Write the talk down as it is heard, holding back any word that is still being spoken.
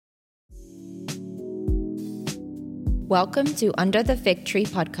Welcome to Under the Fig Tree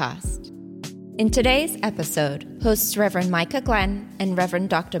podcast. In today's episode, hosts Reverend Micah Glenn and Reverend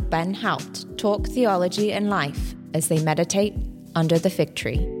Dr. Ben Haupt talk theology and life as they meditate under the fig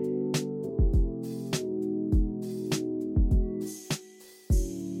tree.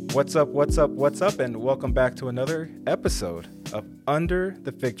 What's up, and welcome back to another episode of Under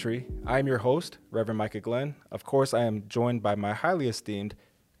the Fig Tree. I'm your host, Reverend Micah Glenn. Of course, I am joined by my highly esteemed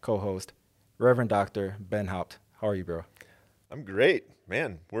co-host, Reverend Dr. Ben Haupt. How are you, bro? I'm great,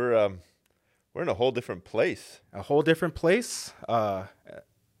 man. We're in a whole different place. A whole different place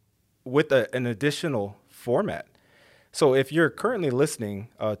with an additional format. So if you're currently listening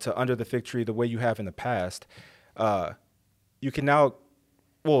to Under the Fig Tree the way you have in the past, you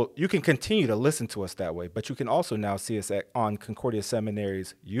can continue to listen to us that way, but you can also now see us on Concordia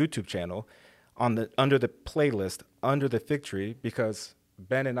Seminary's YouTube channel under the playlist Under the Fig Tree, because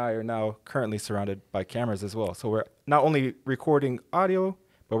Ben and I are now currently surrounded by cameras as well. So we're not only recording audio,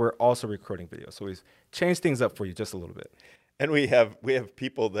 but we're also recording video. So we've changed things up for you just a little bit. And we have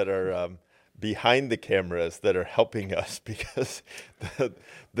people that are behind the cameras that are helping us, because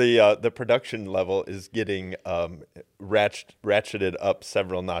the production level is getting ratcheted up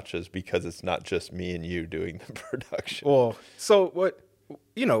several notches, because it's not just me and you doing the production. Well, so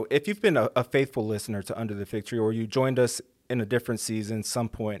if you've been a faithful listener to Under the Fig Tree, or you joined us in a different season some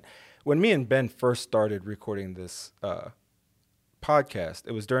point, when me and Ben first started recording this podcast,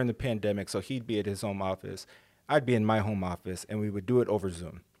 it was during the pandemic. So he'd be at his home office, I'd be in my home office, and we would do it over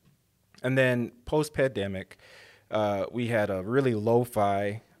Zoom. And then post-pandemic, we had a really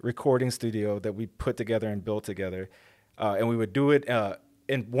lo-fi recording studio that we put together and built together. And we would do it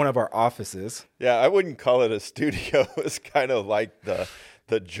in one of our offices. Yeah, I wouldn't call it a studio. It was kind of like the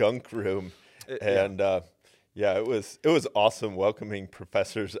junk room. It was awesome welcoming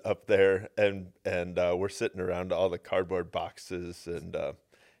professors up there. And we're sitting around all the cardboard boxes. And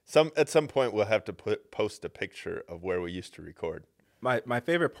at some point, we'll have to post a picture of where we used to record. My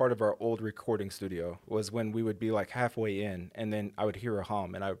favorite part of our old recording studio was when we would be like halfway in, and then I would hear a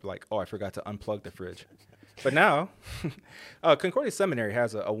hum, and I would be like, oh, I forgot to unplug the fridge. But now, Concordia Seminary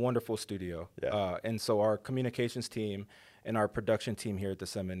has a wonderful studio. Yeah. And so our communications team and our production team here at the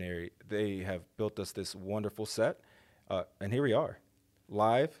seminary, they have built us this wonderful set. And here we are,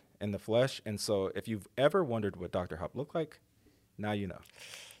 live in the flesh. And so if you've ever wondered what Dr. Haupt looked like, now you know.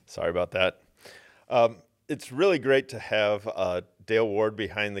 Sorry about that. It's really great to have Dale Ward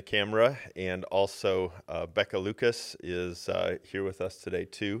behind the camera, and also Becca Lucas is here with us today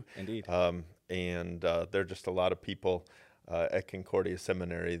too. Indeed. And there are just a lot of people at Concordia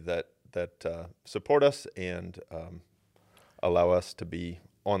Seminary that support us and allow us to be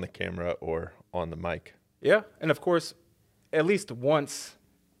on the camera or on the mic. Yeah, and of course, at least once,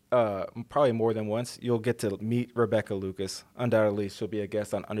 probably more than once, you'll get to meet Rebecca Lucas. Undoubtedly, she'll be a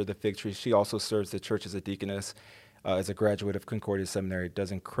guest on Under the Fig Tree. She also serves the church as a deaconess, as a graduate of Concordia Seminary,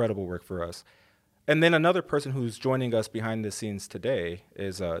 does incredible work for us. And then another person who's joining us behind the scenes today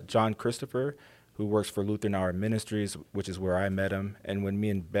is John Christopher, who works for Lutheran Hour Ministries, which is where I met him. And when me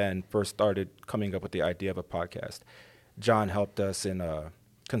and Ben first started coming up with the idea of a podcast, John helped us in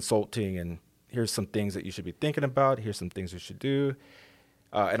consulting, and here's some things that you should be thinking about, here's some things you should do.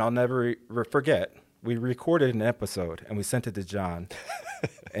 And I'll never forget, we recorded an episode and we sent it to John,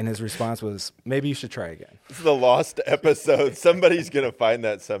 and his response was, maybe you should try again. This is the lost episode. Somebody's going to find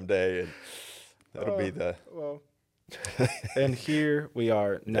that someday, and that'll be the... Well, and here we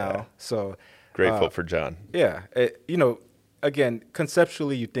are now. Yeah. So grateful for John. Yeah. Again,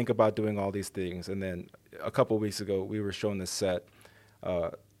 conceptually, you think about doing all these things, and then a couple of weeks ago, we were shown this set.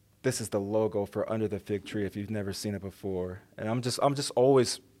 This is the logo for Under the Fig Tree, if you've never seen it before. And I'm just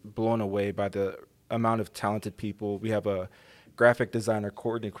always blown away by the amount of talented people. We have a graphic designer,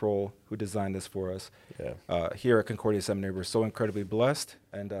 Courtney Kroll, who designed this for us. Yeah. Here at Concordia Seminary, we're so incredibly blessed.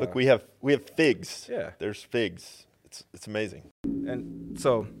 And look, we have figs. Yeah. There's figs. It's amazing. And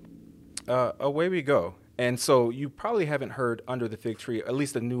so away we go. And so you probably haven't heard Under the Fig Tree, at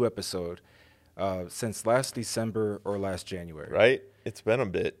least a new episode, since last December or last January. Right? It's been a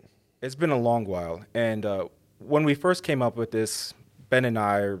bit. It's been a long while. And when we first came up with this, Ben and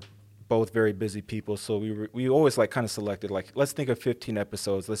I are both very busy people, so we always kind of selected, let's think of 15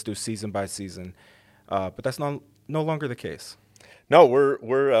 episodes, let's do season by season. But that's no longer the case. No,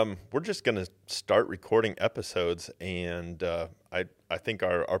 we're just going to start recording episodes, and I think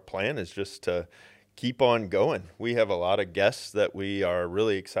our plan is just to keep on going. We have a lot of guests that we are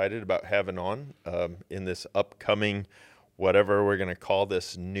really excited about having on in this upcoming, whatever we're going to call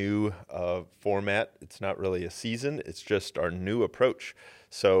this new format. It's not really a season. It's just our new approach.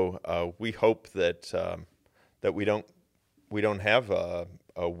 So we hope that we don't we don't have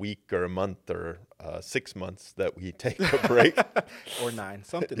a week or a month or 6 months that we take a break. Or 9,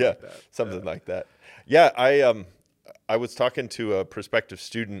 something Yeah, like that. something like that. Yeah, I was talking to a prospective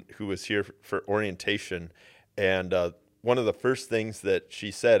student who was here for orientation, and one of the first things that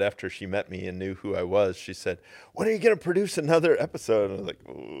she said after she met me and knew who I was, she said, "When are you going to produce another episode?" And I was like,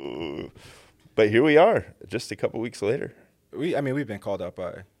 "Ooh." But here we are, just a couple weeks later. We've been called out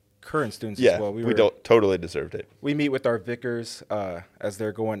by current students Yeah, as well. we totally deserved it. We meet with our vicars as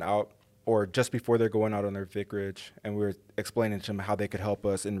they're going out, or just before they're going out on their vicarage, and we're explaining to them how they could help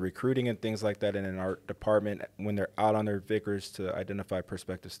us in recruiting and things like that, and in our department when they're out on their vicarage to identify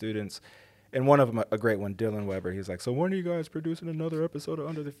prospective students. And one of them, a great one, Dylan Weber, he's like, "So when are you guys producing another episode of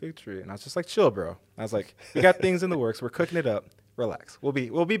Under the Fig Tree?" And I was just like, "Chill, bro." I was like, "We got things in the works. We're cooking it up. Relax. We'll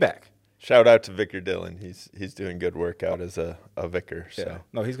be back." Shout out to Vicar Dylan. He's doing good work out as a vicar. So. Yeah.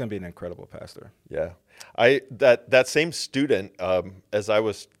 No, he's going to be an incredible pastor. Yeah. That same student, as I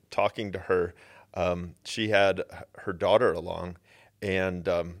was talking to her, she had her daughter along, and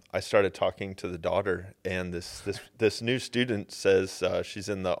I started talking to the daughter, and this new student says, she's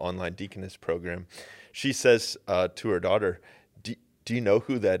in the online deaconess program. She says to her daughter, do you know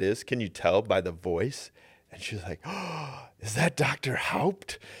who that is? Can you tell by the voice? And she's like, "Oh, is that Dr.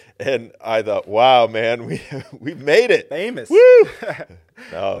 Haupt?" And I thought, wow, man, we made it. Famous. Woo!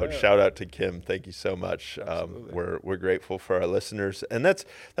 No, shout out to Kim. Thank you so much. We're grateful for our listeners, and that's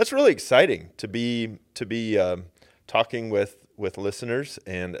really exciting to be talking with listeners,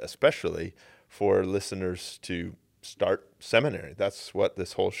 and especially for listeners to start seminary. That's what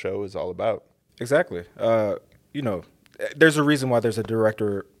this whole show is all about. Exactly. There's a reason why there's a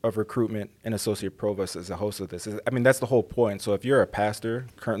director of recruitment and associate provost as a host of this. That's the whole point. So if you're a pastor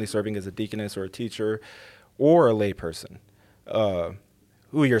currently serving as a deaconess or a teacher, or a layperson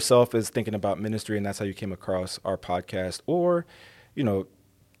who yourself is thinking about ministry, and that's how you came across our podcast, or,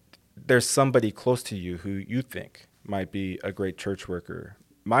 there's somebody close to you who you think might be a great church worker.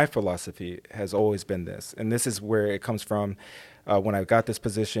 My philosophy has always been this, and this is where it comes from. When I got this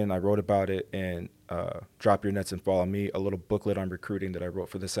position, I wrote about it in Drop Your Nets and Follow Me, a little booklet on recruiting that I wrote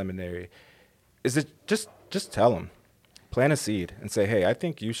for the seminary. Is it just tell them, plant a seed and say, "Hey, I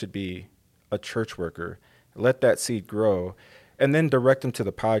think you should be a church worker." Let that seed grow, and then direct them to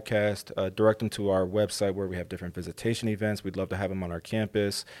the podcast, direct them to our website where we have different visitation events. We'd love to have them on our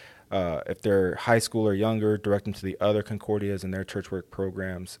campus. If they're high school or younger, direct them to the other Concordias and their church work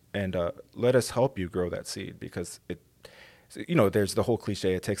programs, and let us help you grow that seed, because there's the whole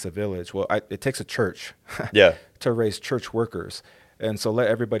cliche, it takes a village. Well, it takes a church to raise church workers. And so let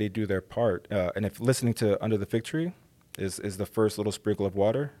everybody do their part. And if listening to Under the Fig Tree is the first little sprinkle of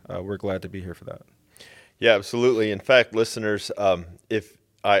water, we're glad to be here for that. Yeah, absolutely. In fact, listeners, if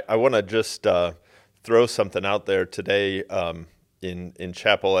I want to just throw something out there today in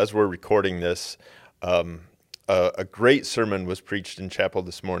chapel, as we're recording this, a great sermon was preached in chapel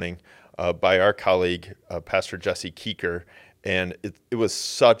this morning by our colleague, Pastor Jesse Keeker, and it was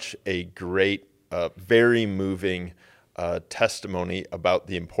such a great, very moving testimony about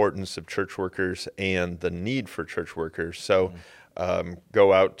the importance of church workers and the need for church workers. So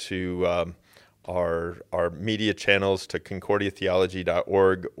go out to our media channels, to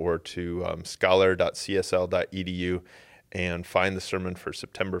concordiatheology.org or to scholar.csl.edu, and find the sermon for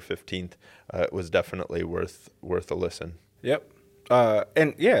September 15th. It was definitely worth a listen. Yep.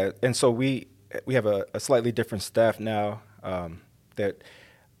 And so we have a slightly different staff now that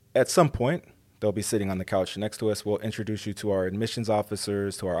at some point they'll be sitting on the couch next to us. We'll introduce you to our admissions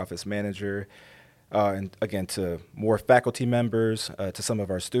officers, to our office manager, and again, to more faculty members, to some of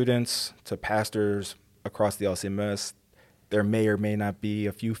our students, to pastors across the LCMS. There may or may not be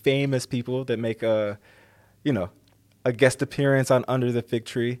a few famous people that make a guest appearance on Under the Fig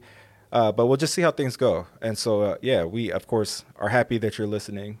Tree. But we'll just see how things go. And so, we, of course, are happy that you're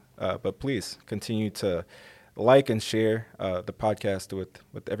listening. But please continue to like and share the podcast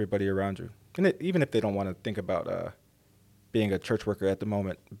with everybody around you. And even if they don't want to think about being a church worker at the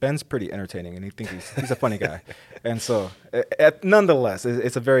moment, Ben's pretty entertaining, and he thinks he's a funny guy. And so, nonetheless,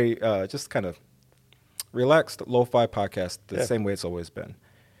 it's a very just kind of relaxed, lo-fi podcast, the same way it's always been.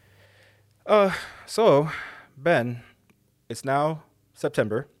 So, Ben, it's now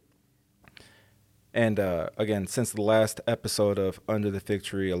September. And again, since the last episode of Under the Fig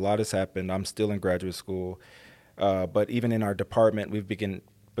Tree, a lot has happened. I'm still in graduate school. But even in our department, we've begun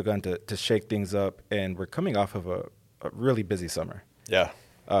to shake things up, and we're coming off of a really busy summer. Yeah,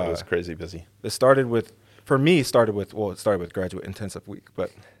 it was crazy busy. It started with graduate intensive week,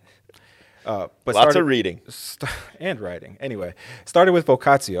 but lots of reading and writing. Anyway, started with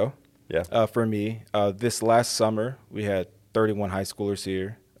Vocatio. Yeah. For me, this last summer we had 31 high schoolers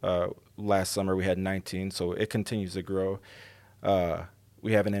here. Last summer we had 19, so it continues to grow.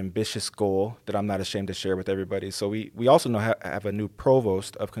 We have an ambitious goal that I'm not ashamed to share with everybody. So we also have a new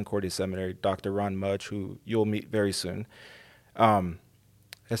provost of Concordia Seminary, Dr. Ron Mudge, who you'll meet very soon,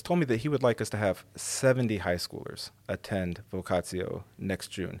 has told me that he would like us to have 70 high schoolers attend Vocatio next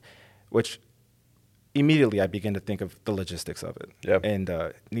June, which immediately I begin to think of the logistics of it. Yep.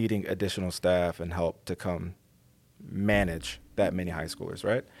 And needing additional staff and help to come manage that many high schoolers,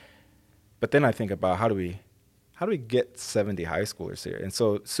 right? But then I think about how do we get 70 high schoolers here? And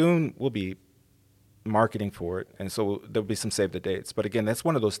so soon we'll be marketing for it, and so there'll be some save the dates. But again, that's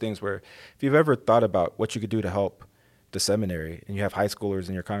one of those things where if you've ever thought about what you could do to help the seminary and you have high schoolers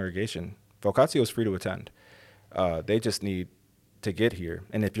in your congregation, Vocatio is free to attend. They just need to get here.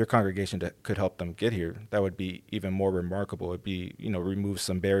 And if your congregation could help them get here, that would be even more remarkable. It'd be, remove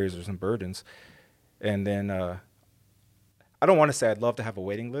some barriers or some burdens. And then I don't want to say I'd love to have a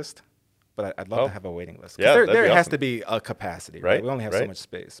waiting list, but I'd love to have a waiting list. Yeah, there has awesome. to be a capacity, right? We only have so much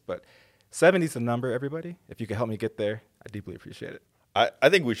space. But 70 is the number, everybody. If you could help me get there, I deeply appreciate it. I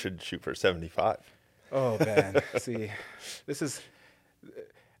think we should shoot for 75. Oh, man. See, this is...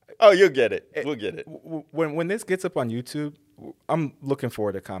 Oh, you'll get it. We'll get it. When this gets up on YouTube, I'm looking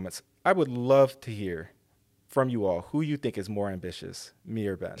forward to comments. I would love to hear from you all who you think is more ambitious, me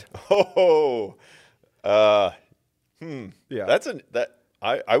or Ben. Yeah.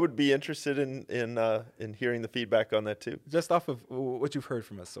 I would be interested in hearing the feedback on that too. Just off of what you've heard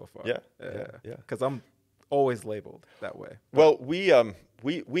from us so far. Yeah. Because I'm always labeled that way. Well,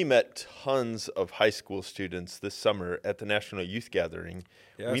 we met tons of high school students this summer at the National Youth Gathering.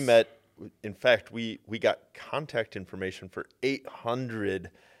 Yes. We met, in fact, we got contact information for 800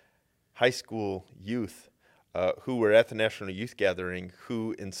 high school youth who were at the National Youth Gathering,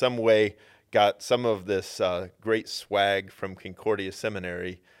 who in some way got some of this great swag from Concordia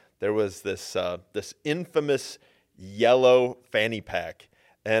Seminary. There was this infamous yellow fanny pack.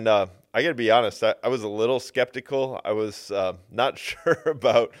 And I got to be honest, I was a little skeptical. I was not sure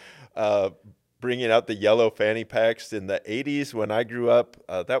about bringing out the yellow fanny packs in the 80s when I grew up.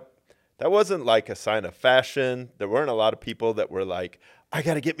 That wasn't like a sign of fashion. There weren't a lot of people that were like, I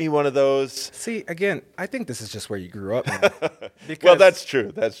got to get me one of those. See, again, I think this is just where you grew up, man. Well, that's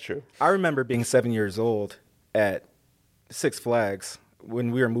true. That's true. I remember being 7 years old at Six Flags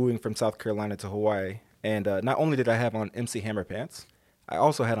when we were moving from South Carolina to Hawaii. And not only did I have on MC Hammer pants, I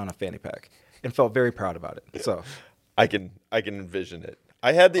also had on a fanny pack and felt very proud about it. So I can envision it.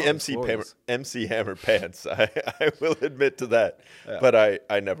 I had the MC Hammer pants. I will admit to that. Yeah. But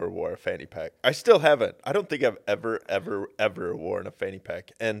I never wore a fanny pack. I still haven't. I don't think I've ever worn a fanny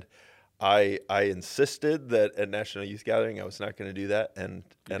pack. And I insisted that at National Youth Gathering I was not going to do that, and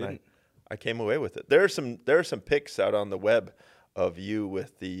I came away with it. There are some pics out on the web of you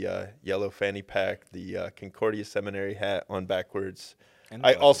with the yellow fanny pack, the Concordia Seminary hat on backwards.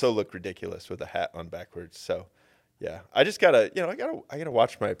 I also look ridiculous with a hat on backwards. So, yeah, I just gotta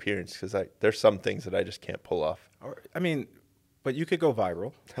watch my appearance because there's some things that I just can't pull off. I mean, but you could go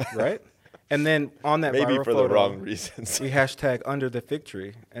viral, right? And then on that maybe viral for photo, the wrong reasons. we hashtag under the fig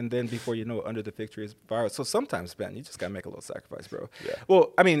tree, and then before you know it, under the fig tree is viral. So sometimes, Ben, you just gotta make a little sacrifice, bro. Yeah.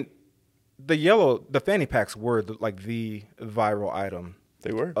 Well, I mean, the fanny packs were the viral item.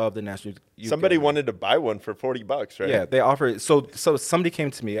 They were of the National Youth Somebody Gathering. wanted to buy one for $40, right? Yeah, they offered. So somebody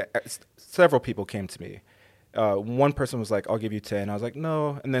came to me. Several people came to me. One person was like, "I'll give you 10." I was like,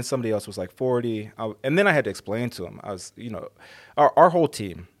 "No," and then somebody else was like 40. And then I had to explain to them. I was, our whole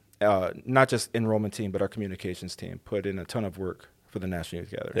team, not just enrollment team, but our communications team, put in a ton of work for the National Youth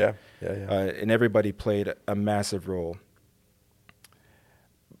Gathering. Yeah. And everybody played a massive role.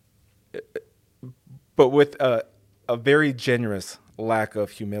 But with a very generous lack of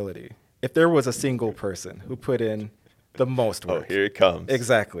humility. If there was a single person who put in the most work. Oh, here it comes.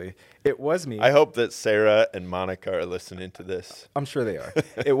 Exactly. It was me. I hope that Sarah and Monica are listening to this. I'm sure they are.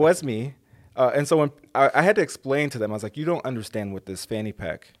 It was me. And so when I had to explain to them, I was like, you don't understand what this fanny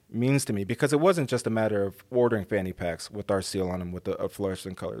pack means to me, because it wasn't just a matter of ordering fanny packs with our seal on them with a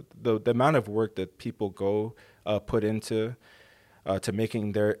fluorescent color. The amount of work that people put into to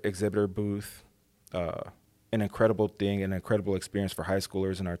making their exhibitor booth an incredible thing, an incredible experience for high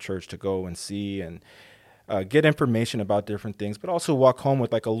schoolers in our church to go and see and get information about different things, but also walk home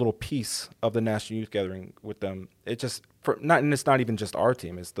with like a little piece of the National Youth Gathering with them. It's not even just our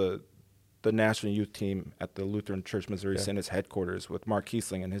team. It's the National Youth Team at the Lutheran Church Missouri Synods headquarters with Mark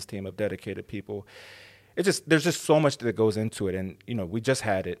Kiesling and his team of dedicated people. There's just so much that goes into it. And, we just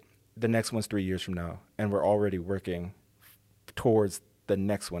had it. The next one's 3 years from now, and we're already working towards the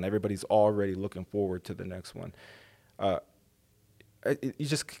next one. Everybody's already looking forward to the next one. you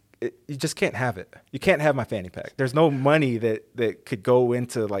just can't have it. You can't have my fanny pack. There's no money that could go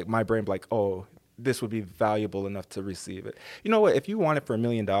into like my brain like, oh, this would be valuable enough to receive it. You know what? If you want it for $1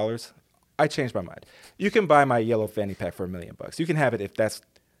 million, I changed my mind. You can buy my yellow fanny pack for $1 million. You can have it if that's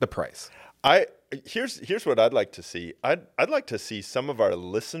the price. Here's what I'd like to see. I'd like to see some of our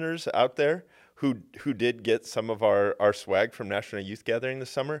listeners out there who did get some of our swag from National Youth Gathering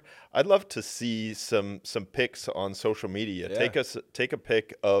this summer. I'd love to see some pics on social media. Yeah. Take a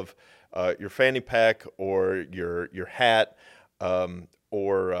pic of your fanny pack or your hat,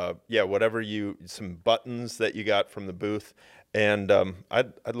 or whatever some buttons that you got from the booth. And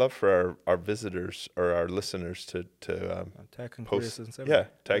I'd love for our visitors or our listeners to tag post. and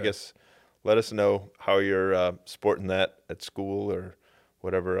Tag us. Let us know how you're sporting that at school or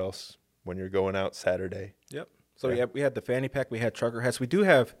whatever else when you're going out Saturday. Yep. So we had the fanny pack. We had trucker hats. We do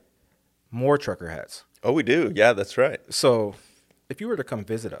have more trucker hats. Oh, we do. Yeah, that's right. So if you were to come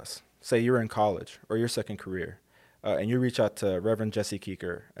visit us, say you're in college or your second career, and you reach out to Reverend Jesse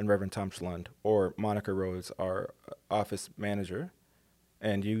Keeker and Reverend Tom Schlund or Monica Rhodes, our office manager,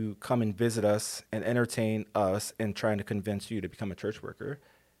 and you come and visit us and entertain us in trying to convince you to become a church worker,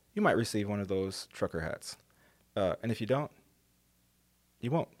 you might receive one of those trucker hats. And if you don't, you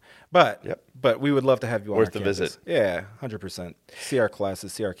won't. But we would love to have you on Worth our the campus. visit. Yeah, 100%. See our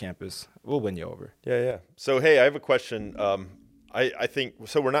classes, see our campus. We'll win you over. Yeah. So, hey, I have a question. I think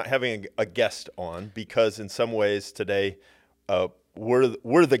so. We're not having a guest on because in some ways today we're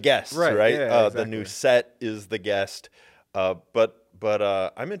the guests, right? Yeah, exactly. The new set is the guest. But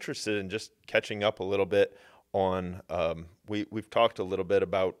I'm interested in just catching up a little bit on. We've talked a little bit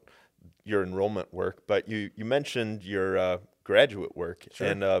about your enrollment work, but you mentioned your graduate work, Sure.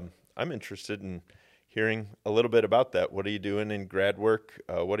 and I'm interested in hearing a little bit about that. What are you doing in grad work?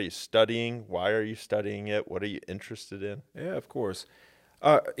 What are you studying? Why are you studying it? What are you interested in? Yeah, of course.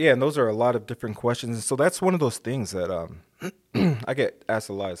 And those are a lot of different questions. And so that's one of those things that I get asked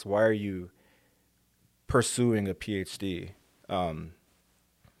a lot is, why are you pursuing a PhD?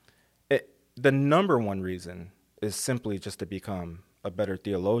 The number one reason is simply just to become a better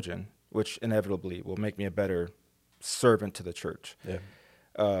theologian, which inevitably will make me a better servant to the church. Yeah.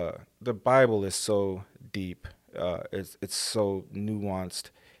 The Bible is so deep. It's so nuanced.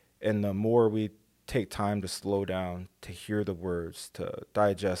 And the more we take time to slow down, to hear the words, to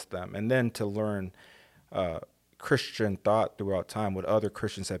digest them, and then to learn Christian thought throughout time, what other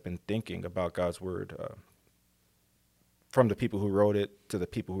Christians have been thinking about God's word, from the people who wrote it to the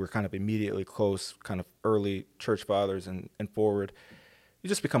people who were kind of immediately close, kind of early church fathers and forward, you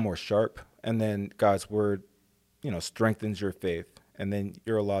just become more sharp. And then God's word, strengthens your faith. And then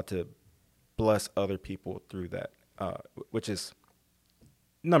you're allowed to bless other people through that, which is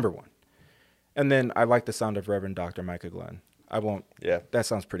number one. And then I like the sound of Reverend Dr. Micah Glenn. I won't. Yeah. That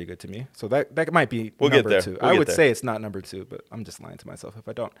sounds pretty good to me. So that might be number two. I would say it's not number two, but I'm just lying to myself if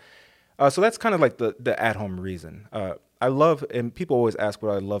I don't. So that's kind of like the at-home reason. I love, and people always ask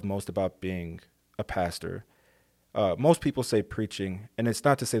what I love most about being a pastor. Most people say preaching, and it's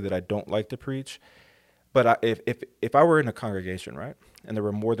not to say that I don't like to preach, but if I were in a congregation, right, and there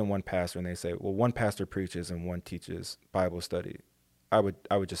were more than one pastor, and they say, well, one pastor preaches and one teaches Bible study, I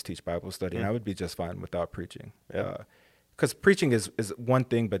would just teach Bible study, and I would be just fine without preaching. Because preaching is one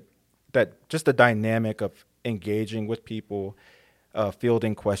thing, but that just the dynamic of engaging with people,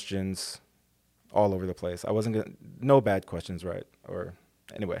 fielding questions all over the place. I wasn't gonna, no bad questions, right? Or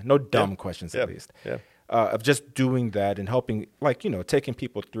anyway, no dumb questions at least. Of just doing that and helping, taking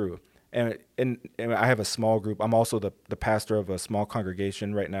people through. And I have a small group. I'm also the pastor of a small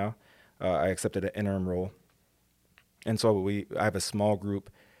congregation right now. I accepted an interim role. And so I have a small group,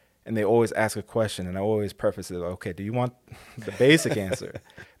 and they always ask a question, and I always preface it, okay, do you want the basic answer?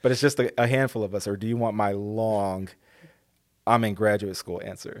 But it's just a handful of us, or do you want my long, I'm in graduate school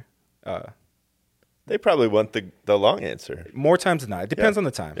answer? They probably want the long answer. More times than not. It depends on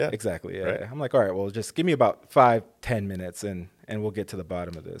the time. Yeah. Exactly. Yeah. Right. I'm like, all right, well, just give me about 5-10 minutes, and we'll get to the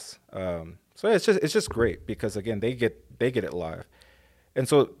bottom of this. So it's just great because, again, they get it live. And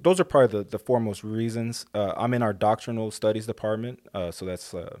so those are probably the foremost reasons. I'm in our doctrinal studies department, so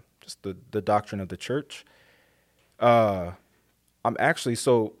that's just the doctrine of the church. I'm actually,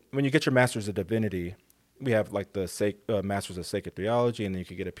 so when you get your Master's of Divinity, we have like the Master's of Sacred Theology, and then you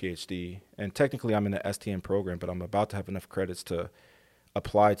can get a PhD. And technically I'm in the STM program, but I'm about to have enough credits to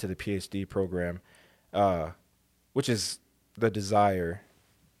apply to the PhD program, which is the desire,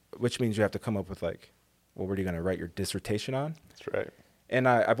 which means you have to come up with what are you going to write your dissertation on? That's right. And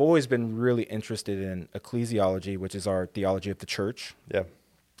I've always been really interested in ecclesiology, which is our theology of the church. Yeah.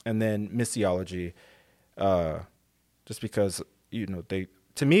 And then missiology, just because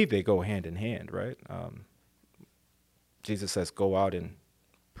to me, they go hand in hand, right? Jesus says, go out and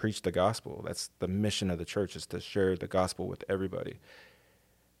preach the gospel. That's the mission of the church, is to share the gospel with everybody.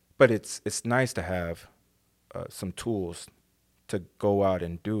 But it's nice to have some tools to go out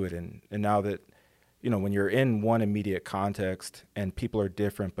and do it. And now that, when you're in one immediate context and people are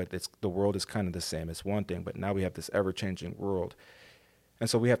different, but the world is kind of the same, it's one thing. But now we have this ever-changing world. And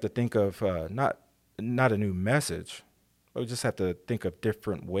so we have to think of not a new message, but we just have to think of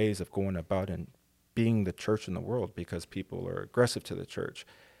different ways of going about and being the church in the world, because people are aggressive to the church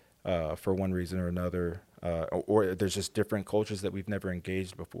for one reason or another, or there's just different cultures that we've never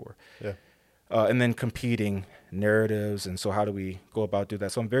engaged before. Yeah. And then competing narratives, and so how do we go about do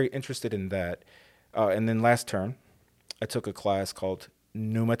that? So I'm very interested in that. And then last term, I took a class called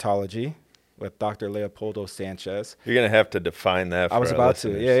Pneumatology with Dr. Leopoldo Sanchez. You're going to have to define that for I was our about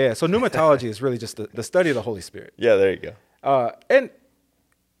listeners. to, yeah. So pneumatology is really just the study of the Holy Spirit. Yeah, there you go. And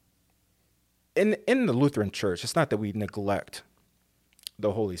in the Lutheran Church, it's not that we neglect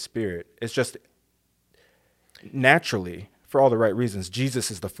the Holy Spirit. It's just naturally, for all the right reasons,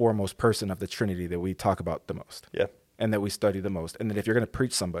 Jesus is the foremost person of the Trinity that we talk about the most. Yeah. And that we study the most. And that if you're going to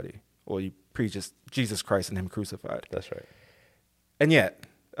preach somebody, well, you preach Jesus Christ and him crucified. That's right. And yet,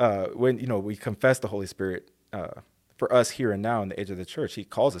 when we confess the Holy Spirit, for us here and now in the age of the church, he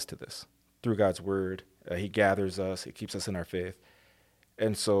calls us to this through God's word. He gathers us. He keeps us in our faith.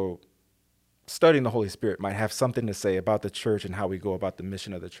 And so studying the Holy Spirit might have something to say about the church and how we go about the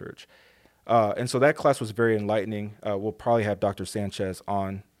mission of the church. And so that class was very enlightening. We'll probably have Dr. Sanchez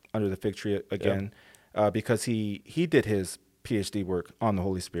on Under the Fig Tree again, because he did his PhD work on the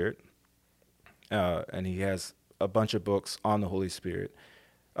Holy Spirit. And he has a bunch of books on the Holy Spirit.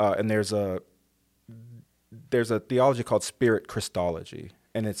 And there's a theology called Spirit Christology,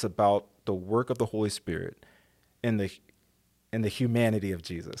 and it's about the work of the Holy Spirit in the humanity of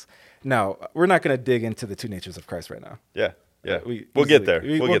Jesus. Now, we're not going to dig into the two natures of Christ right now. Yeah. We'll get there.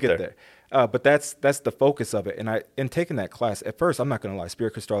 We'll get there. But that's the focus of it. And in taking that class, at first, I'm not going to lie,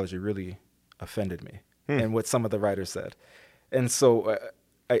 Spirit Christology really offended me and what some of the writers said. And so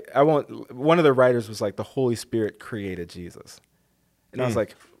I won't. One of the writers was like, the Holy Spirit created Jesus. And I was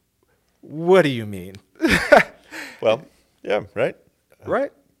like, what do you mean? Well, yeah, right.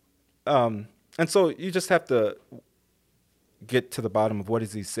 Right? And so you just have to get to the bottom of what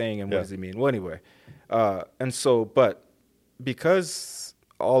is he saying and what does he mean. Well, anyway. But because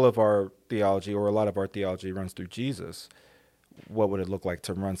all of our theology, or a lot of our theology, runs through Jesus, what would it look like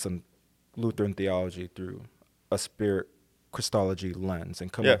to run some Lutheran theology through a Spirit Christology lens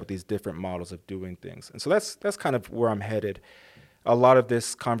and come up with these different models of doing things? And so that's kind of where I'm headed. A lot of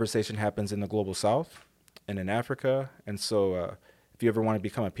this conversation happens in the Global South and in Africa. And so if you ever want to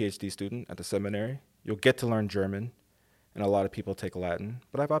become a PhD student at the seminary, you'll get to learn German, and a lot of people take Latin.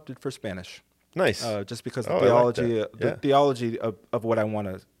 But I've opted for Spanish. Nice. Just because the theology of what I want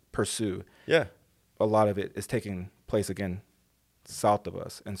to pursue, a lot of it is taking place, again, south of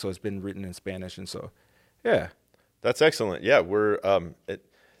us. And so it's been written in Spanish. And so, That's excellent. Yeah, we're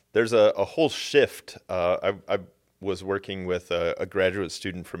there's a whole shift. I was working with a graduate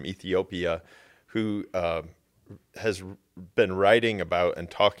student from Ethiopia who has been writing about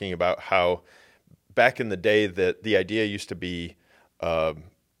and talking about how back in the day that the idea used to be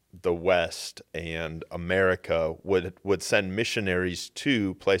the West and America would send missionaries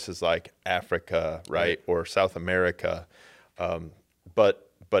to places like Africa, right, or South America,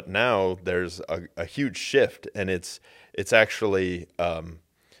 but now there's a huge shift, and it's actually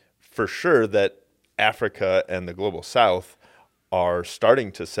for sure that Africa and the Global South are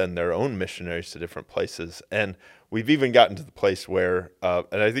starting to send their own missionaries to different places, and we've even gotten to the place where,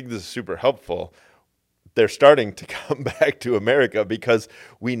 and I think this is super helpful, they're starting to come back to America because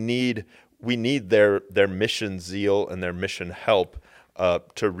we need their mission zeal and their mission help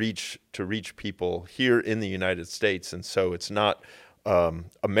to reach people here in the United States. And so it's not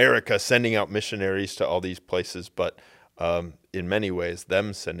America sending out missionaries to all these places, but in many ways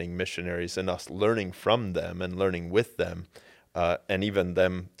them sending missionaries and us learning from them and learning with them, and even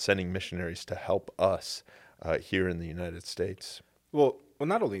them sending missionaries to help us here in the United States. Well,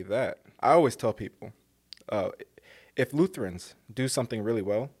 not only that, I always tell people, if Lutherans do something really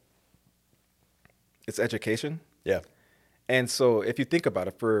well, it's education. Yeah. And so if you think about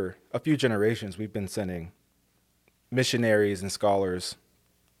it, for a few generations, we've been sending missionaries and scholars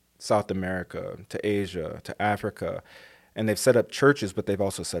South America, to Asia, to Africa, and they've set up churches, but they've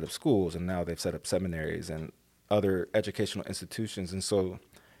also set up schools, and now they've set up seminaries and other educational institutions. And so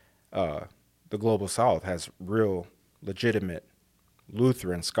the Global South has real, legitimate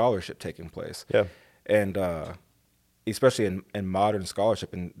Lutheran scholarship taking place. Yeah. And especially in modern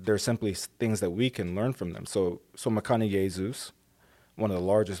scholarship, and they're simply things that we can learn from them. So Makana Jesus, one of the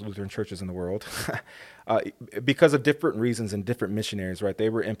largest Lutheran churches in the world, because of different reasons and different missionaries, right? They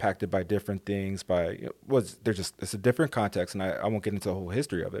were impacted by different things. It's a different context, and I won't get into the whole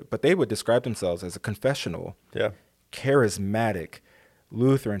history of it. But they would describe themselves as a confessional, charismatic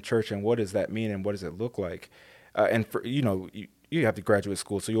Lutheran church. And what does that mean, and what does it look like? And for you have to graduate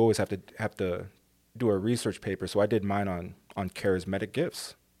school, so you always have to do a research paper. So I did mine on charismatic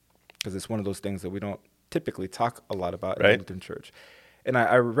gifts, because it's one of those things that we don't typically talk a lot about in the Lutheran church. And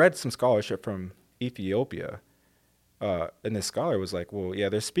I read some scholarship from Ethiopia, and this scholar was like, well, yeah,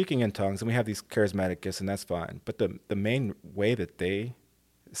 they're speaking in tongues, and we have these charismatic gifts, and that's fine. But the main way that they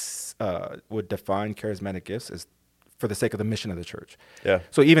would define charismatic gifts is for the sake of the mission of the church. Yeah.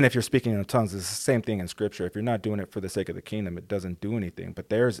 So even if you're speaking in tongues, it's the same thing in Scripture. If you're not doing it for the sake of the kingdom, it doesn't do anything. But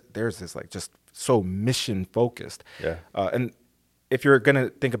there's this like just so mission focused. Yeah. And if you're going to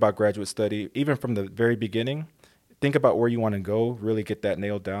think about graduate study, even from the very beginning, think about where you want to go, really get that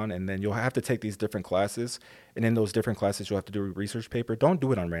nailed down, and then you'll have to take these different classes. And in those different classes, you'll have to do a research paper. Don't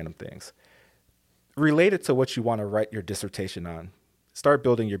do it on random things. Relate it to what you want to write your dissertation on. Start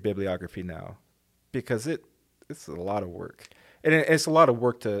building your bibliography now, because it's a lot of work. And it's a lot of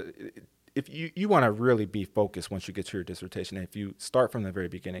work if you want to really be focused once you get to your dissertation. And if you start from the very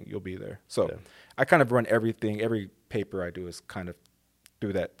beginning, you'll be there. So I kind of run every paper I do is kind of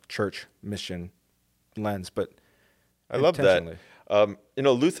through that church mission lens, but I love that.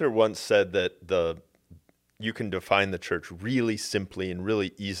 Luther once said that you can define the church really simply and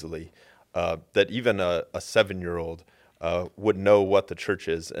really easily, that even a 7-year-old would know what the church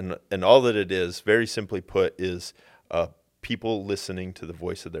is. And all that it is, very simply put, is people listening to the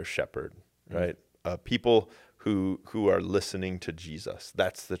voice of their shepherd, right? People who are listening to Jesus.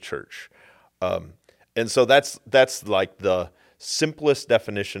 That's the church. And so that's like the simplest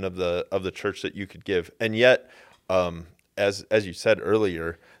definition of the church that you could give. And yet, as you said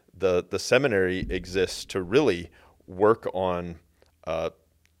earlier, the seminary exists to really work on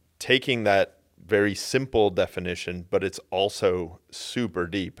taking that very simple definition, but it's also super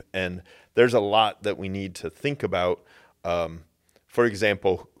deep. And there's a lot that we need to think about. For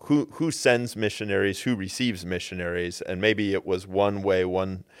example, who sends missionaries, who receives missionaries, and maybe it was one way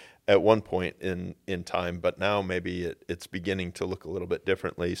at one point in time, but now maybe it's beginning to look a little bit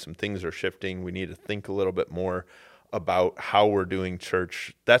differently. Some things are shifting. We need to think a little bit more about how we're doing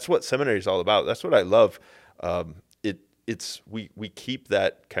church. That's what seminary is all about. That's what I love. We keep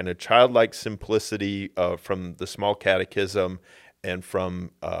that kind of childlike simplicity from the small catechism and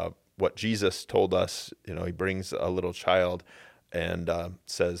from what Jesus told us. He brings a little child and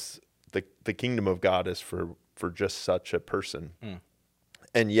says the kingdom of God is for just such a person.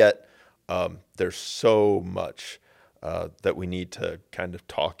 And yet there's so much that we need to kind of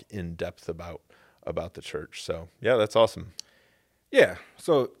talk in depth about the church. So yeah, that's awesome. Yeah.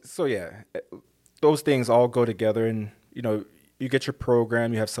 So yeah, those things all go together, and you get your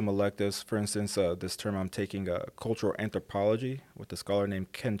program, you have some electives. For instance, this term I'm taking cultural anthropology with a scholar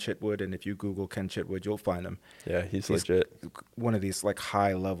named Ken Chitwood, and if you Google Ken Chitwood, you'll find him. Yeah, he's legit. One of these like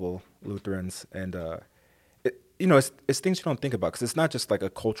high-level Lutherans, and it's things you don't think about, because it's not just like a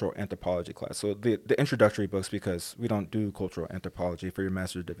cultural anthropology class. So the introductory books, because we don't do cultural anthropology for your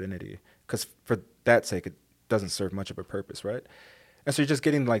Master's of Divinity, because for that sake, it doesn't serve much of a purpose, right? And so you're just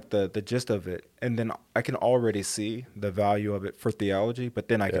getting like the gist of it. And then I can already see the value of it for theology, but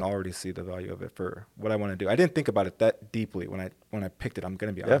then I can already see the value of it for what I want to do. I didn't think about it that deeply when I picked it. I'm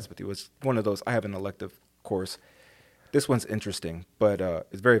going to be honest with you. It was one of those, I have an elective course. This one's interesting, but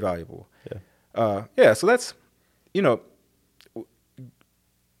it's very valuable. So that's,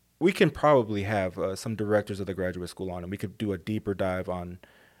 we can probably have some directors of the graduate school on, and we could do a deeper dive on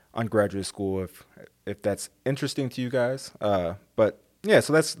graduate school if that's interesting to you guys. But yeah,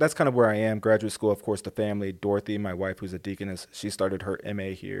 so that's kind of where I am. Graduate school, of course, the family. Dorothy, my wife, who's a deaconess, she started her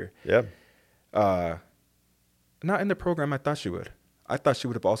MA here. Yeah. Not in the program I thought she would. I thought she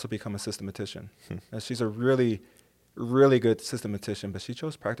would have also become a systematician. And she's a really, really good systematician, but she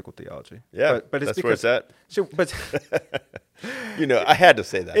chose practical theology. Yeah, but that's where it's at. But I had to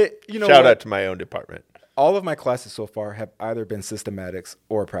say that. Shout out to my own department. All of my classes so far have either been systematics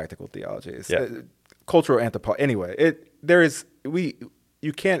or practical theology. Cultural anthropology. Anyway,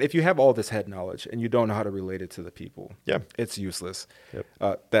 you can't, if you have all this head knowledge and you don't know how to relate it to the people, it's useless.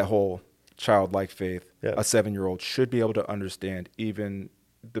 That whole childlike faith, a 7-year-old should be able to understand even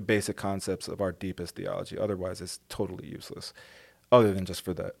the basic concepts of our deepest theology. Otherwise, it's totally useless, other than just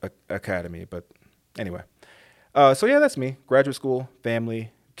for the academy. But anyway, that's me. Graduate school,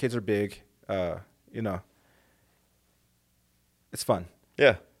 family, kids are big. It's fun.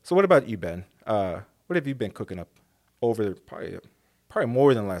 Yeah. So what about you, Ben? What have you been cooking up over probably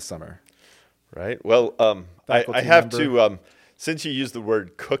more than last summer? Right. Well, I have to, since you use the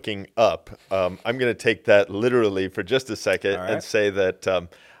word cooking up, I'm going to take that literally for just a second and say that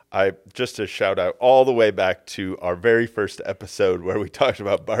just to shout out all the way back to our very first episode where we talked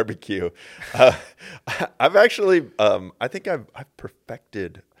about barbecue. I've actually, I think I've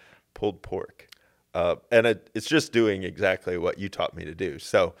perfected pulled pork. And it's just doing exactly what you taught me to do.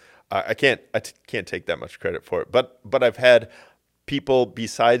 So I can't take that much credit for it. But I've had people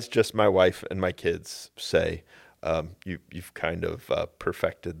besides just my wife and my kids say, you've kind of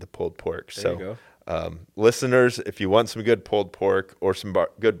perfected the pulled pork. There you go. Listeners, if you want some good pulled pork or some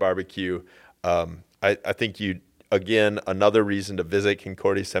good barbecue, I think again, another reason to visit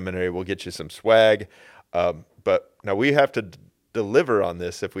Concordia Seminary. We'll get you some swag. But now we have to deliver on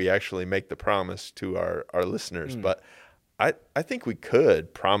this if we actually make the promise to our listeners. But I think we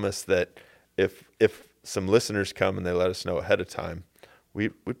could promise that if some listeners come and they let us know ahead of time, we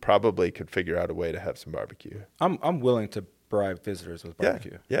probably could figure out a way to have some barbecue. I'm willing to bribe visitors with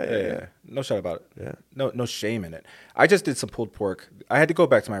barbecue. Yeah. No shit about it. Yeah. No shame in it. I just did some pulled pork. I had to go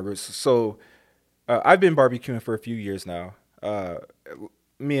back to my roots. So I've been barbecuing for a few years now.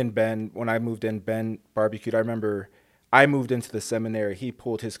 Me and Ben, when I moved in, Ben barbecued. I remember I moved into the seminary. He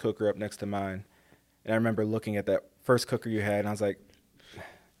pulled his cooker up next to mine. And I remember looking at that first cooker you had, and I was like,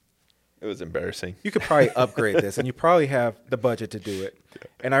 it was embarrassing. You could probably upgrade this, and you probably have the budget to do it. Yeah.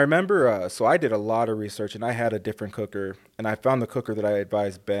 And I remember, so I did a lot of research, and I had a different cooker, and I found the cooker that I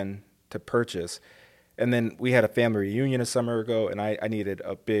advised Ben to purchase. And then we had a family reunion a summer ago, and I needed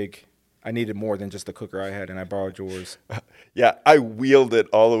more than just the cooker I had, and I borrowed yours. Yeah, I wheeled it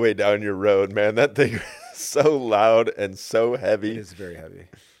all the way down your road, man. That thing was so loud and so heavy. It is very heavy.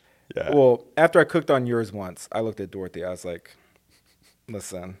 Yeah. Well, after I cooked on yours once, I looked at Dorothy. I was like,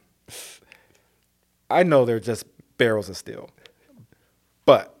 listen, I know they're just barrels of steel,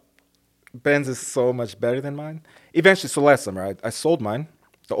 but Ben's is so much better than mine. Eventually, so last summer, I sold mine,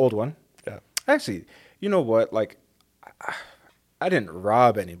 the old one. Yeah. Actually, you know what? Like, I didn't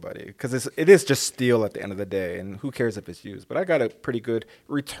rob anybody because it is just steel at the end of the day, and who cares if it's used? But I got a pretty good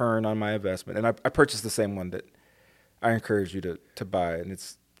return on my investment, and I purchased the same one that I encourage you to buy, and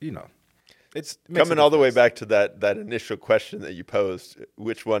it's, it's coming all the way back to that initial question that you posed,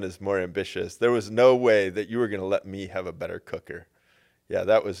 which one is more ambitious? There was no way that you were going to let me have a better cooker. Yeah,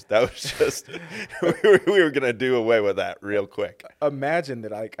 that was just we were going to do away with that real quick. Imagine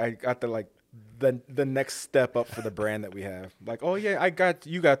that I got the next step up for the brand that we have. Like, oh yeah,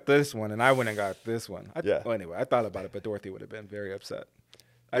 you got this one, and I went and got this one. Well, anyway, I thought about it, but Dorothy would have been very upset.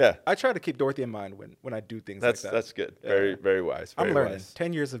 I try to keep Dorothy in mind when I do things like that. That's good. Very, very wise. Very I'm learning. wise.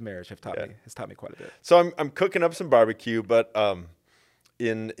 10 years of marriage has taught me quite a bit. So I'm cooking up some barbecue, but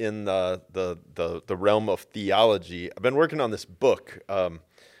in the realm of theology, I've been working on this book.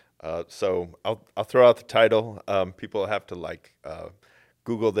 So I'll throw out the title. People have to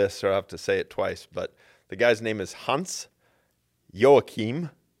Google this or I have to say it twice, but the guy's name is Hans Joachim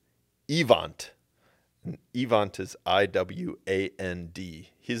Ewand. And Ewand is I-W-A-N-D.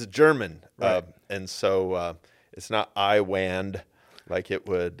 He's German, right. And so it's not I-Wand like it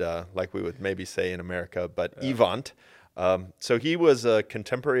would, like we would maybe say in America, but Ewand. So he was a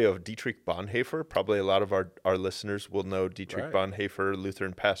contemporary of Dietrich Bonhoeffer. Probably a lot of our listeners will know Dietrich Bonhoeffer,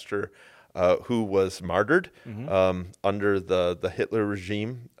 Lutheran pastor, who was martyred under the Hitler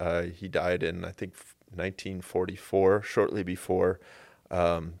regime. He died in, I think, 1944, shortly before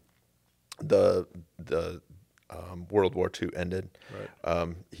the World War II ended.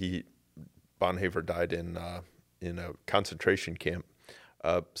 Right. Bonhoeffer died in a concentration camp.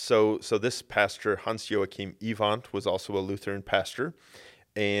 So this pastor, Hans Joachim Ewand, was also a Lutheran pastor,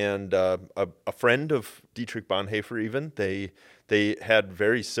 and a friend of Dietrich Bonhoeffer. Even they had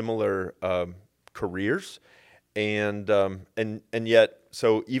very similar careers, and yet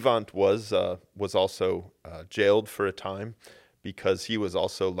so Ewand was also jailed for a time because he was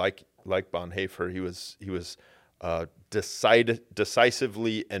also like Bonhoeffer. He was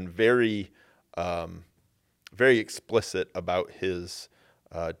decisively and very explicit about his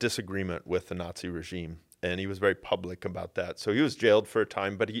disagreement with the Nazi regime, and he was very public about that. So he was jailed for a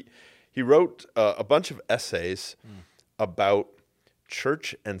time, but he wrote a bunch of essays about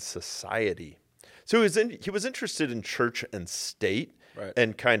church and society. So he was interested in church and state, right,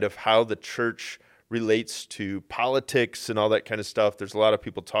 and kind of how the church relates to politics and all that kind of stuff. There's a lot of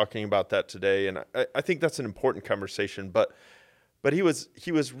people talking about that today, and I think that's an important conversation. But he was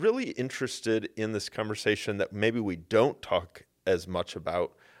really interested in this conversation that maybe we don't talk as much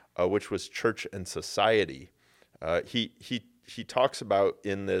about, which was church and society. He he talks about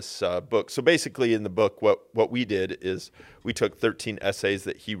in this book. So basically in the book, what we did is we took 13 essays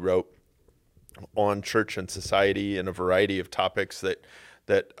that he wrote on church and society and a variety of topics that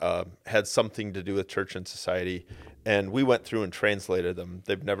had something to do with church and society. And we went through and translated them.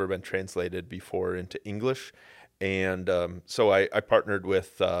 They've never been translated before into English. And so I partnered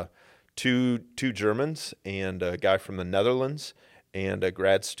with two Germans and a guy from the Netherlands and a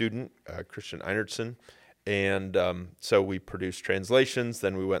grad student, Christian Einertsen. And so we produced translations.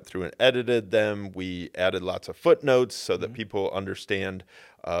 Then we went through and edited them. We added lots of footnotes so that people understand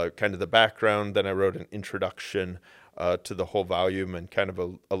kind of the background. Then I wrote an introduction to the whole volume and kind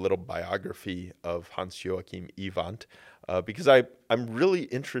of a little biography of Hans-Joachim Ewand, because I'm really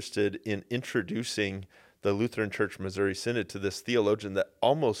interested in introducing the Lutheran Church Missouri Synod to this theologian that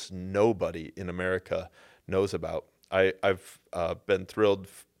almost nobody in America knows about. I've been thrilled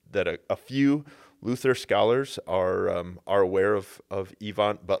that a few Luther scholars are aware of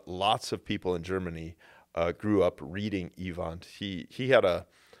Ewand, but lots of people in Germany grew up reading Ewand. He had a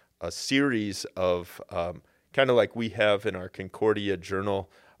series of kind of like we have in our Concordia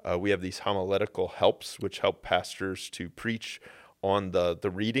Journal. We have these homiletical helps, which help pastors to preach on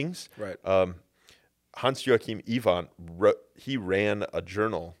the readings. Right. Hans-Joachim Ewand he ran a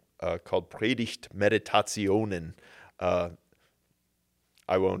journal called Predigt Meditationen.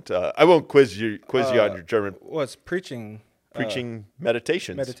 I won't quiz you on your German. Well, it's preaching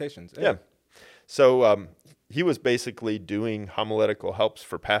meditations. Meditations. Yeah. So he was basically doing homiletical helps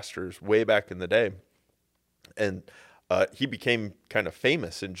for pastors way back in the day, and he became kind of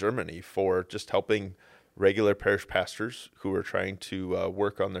famous in Germany for just helping regular parish pastors who were trying to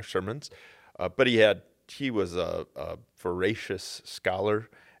work on their sermons. But he was a voracious scholar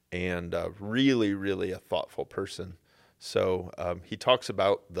and really, really a thoughtful person. So he talks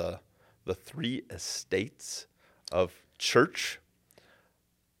about the three estates of church,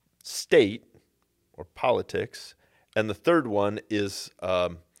 state, or politics, and the third one is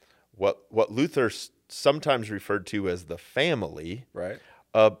what Luther sometimes referred to as the family. Right.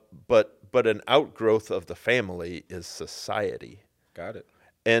 But an outgrowth of the family is society. Got it.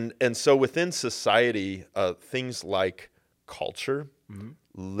 And so within society, things like culture,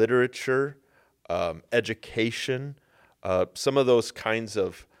 literature, education, some of those kinds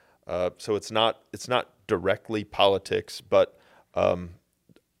of so it's not directly politics, but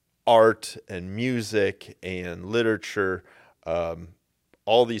art and music and literature,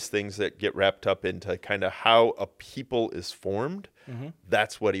 all these things that get wrapped up into kind of how a people is formed.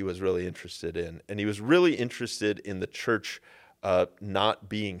 That's what he was really interested in. And he was really interested in the church not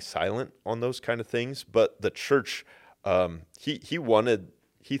being silent on those kind of things, but the church, he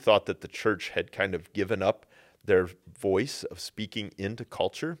thought that the church had kind of given up their voice of speaking into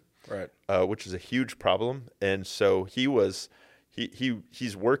culture, right? Which is a huge problem. And so he's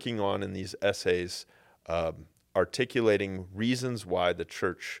working on in these essays, articulating reasons why the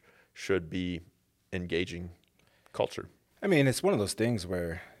church should be engaging culture. I mean, it's one of those things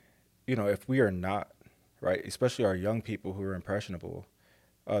where, if we are not, right, especially our young people who are impressionable,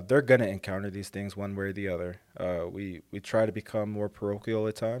 they're going to encounter these things one way or the other. We try to become more parochial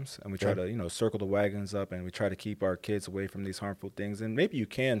at times, and we try to, circle the wagons up, and we try to keep our kids away from these harmful things. And maybe you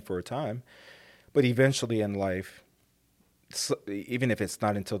can for a time, but eventually in life, even if it's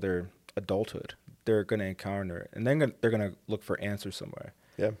not until their adulthood, they're going to encounter, and then they're going to look for answers somewhere.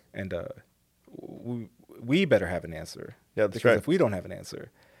 Yeah. And we better have an answer. Yeah, that's because right. If we don't have an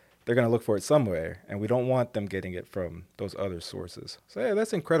answer, they're going to look for it somewhere, and we don't want them getting it from those other sources. So yeah,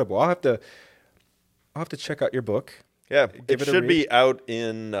 that's incredible. I'll have to check out your book. Yeah, it should be out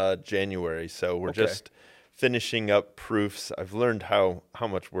in January. So we're just finishing up proofs. I've learned how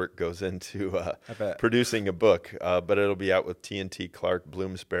much work goes into producing a book, but it'll be out with T&T Clark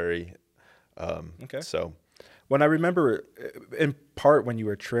Bloomsbury. So when I remember, in part when you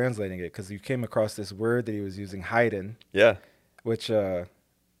were translating it, because you came across this word that he was using, Heiden. Yeah. Which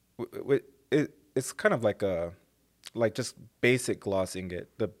it's kind of like just basic glossing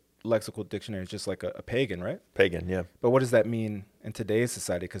it. The lexical dictionary is just like a pagan, right? Pagan, yeah. But what does that mean in today's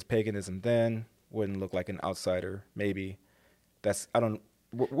society? Because paganism then wouldn't look like an outsider. Maybe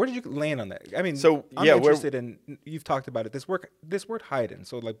where did you land on that? I mean, I'm interested in. You've talked about it. This word Heiden.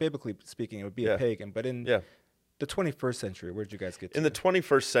 So like biblically speaking, it would be a pagan. But in the 21st century, where did you guys get to? In the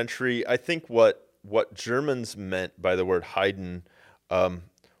 21st century, I think what Germans meant by the word Heiden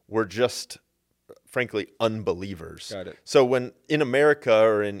were just, frankly, unbelievers. Got it. So when in America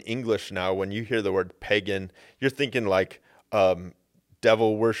or in English now, when you hear the word pagan, you're thinking like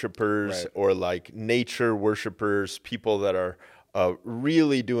devil worshipers or like nature worshipers, people that are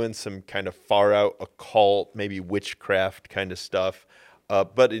really doing some kind of far out occult, maybe witchcraft kind of stuff.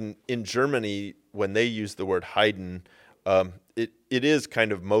 But in Germany, when they use the word Heiden, it is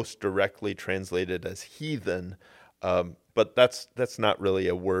kind of most directly translated as heathen. But that's not really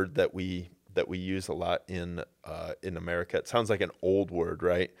a word that we use a lot in America. It sounds like an old word,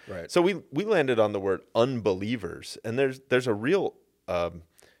 right? Right. So we landed on the word unbelievers, and there's a real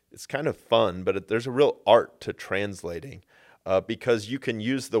it's kind of fun, but there's a real art to translating, because you can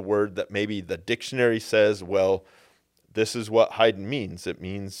use the word that maybe the dictionary says, well, this is what Heiden means. It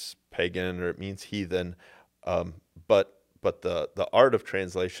means pagan or it means heathen, but the art of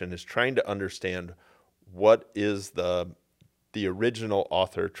translation is trying to understand what is the original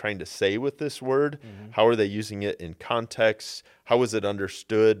author trying to say with this word. Mm-hmm. How are they using it in context? How is it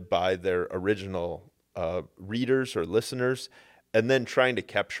understood by their original readers or listeners? And then trying to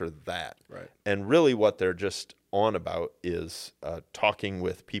capture that. Right. And really what they're just on about is talking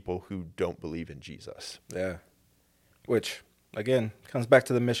with people who don't believe in Jesus. Yeah. Which, again, comes back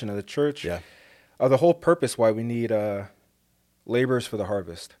to the mission of the church. Yeah. The whole purpose why we need laborers for the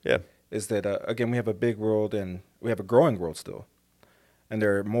harvest. Yeah. Is that, again, we have a big world and we have a growing world still. And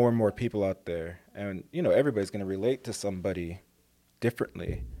there are more and more people out there. And, everybody's going to relate to somebody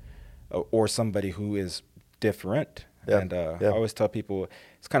differently or somebody who is different. Yeah. And I always tell people,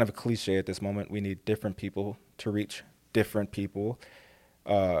 it's kind of a cliche at this moment, we need different people to reach different people.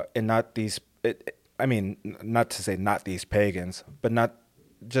 And not these, not to say not these pagans, but not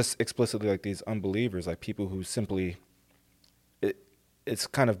just explicitly like these unbelievers, like people who simply, it's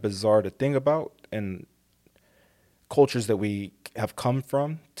kind of bizarre to think about, and cultures that we have come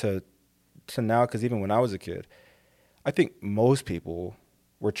from to now, because even when I was a kid, I think most people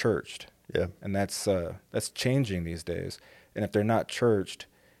were churched. Yeah. And that's changing these days. And if they're not churched,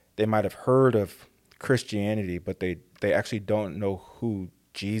 they might have heard of Christianity, but they actually don't know who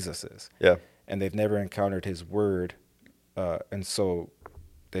Jesus is. Yeah. And they've never encountered his word. And so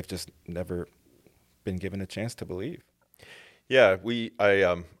they've just never been given a chance to believe. Yeah,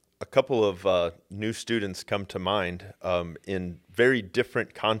 a couple of new students come to mind in very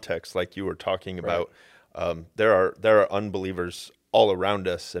different contexts, like you were talking about. Right. There are unbelievers all around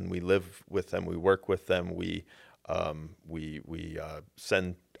us, and we live with them, we work with them, we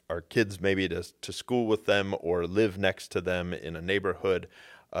send our kids maybe to school with them or live next to them in a neighborhood.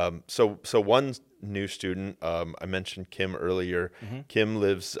 So one new student, I mentioned Kim earlier. Mm-hmm. Kim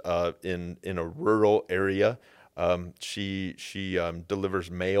lives in a rural area. She delivers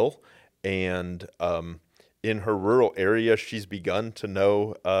mail, and in her rural area, she's begun to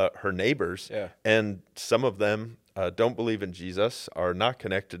know her neighbors. Yeah. And some of them don't believe in Jesus, are not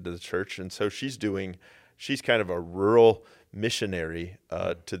connected to the church, and so she's kind of a rural missionary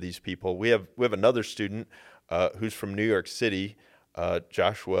to these people. We have another student who's from New York City,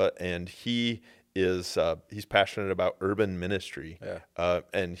 Joshua, and he's passionate about urban ministry. Yeah.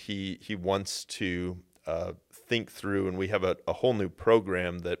 And he wants to think through, and we have a whole new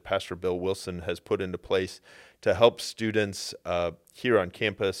program that Pastor Bill Wilson has put into place to help students here on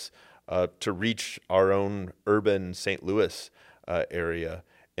campus to reach our own urban St. Louis area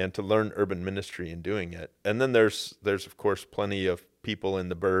and to learn urban ministry in doing it. And then there's of course plenty of people in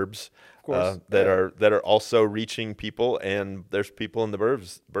the burbs that are also reaching people, and there's people in the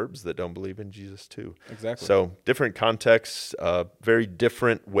burbs that don't believe in Jesus too. Exactly. So different contexts, very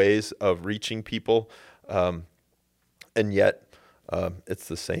different ways of reaching people, and yet it's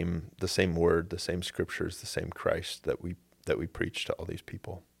the same word, the same scriptures, the same Christ that we preach to all these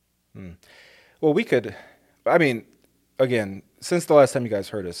people. Well, again, since the last time you guys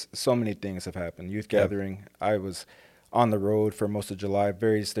heard us, so many things have happened. Youth gathering, I was on the road for most of July,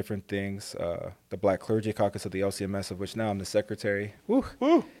 various different things. The Black Clergy Caucus of the LCMS, of which now I'm the secretary. Woo!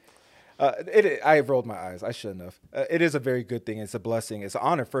 Woo! I rolled my eyes. I shouldn't have. It is a very good thing. It's a blessing. It's an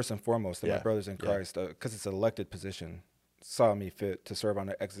honor, first and foremost, that my brothers in Christ, because it's an elected position, saw me fit to serve on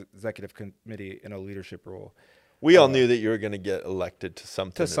an executive committee in a leadership role. We all knew that you were going to get elected to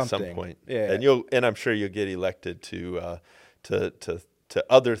something at some point. Yeah. And I'm sure you'll get elected to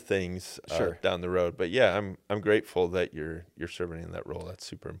other things down the road. But yeah, I'm grateful that you're serving in that role. That's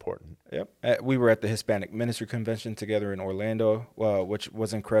super important. Yep. We were at the Hispanic Ministry Convention together in Orlando, which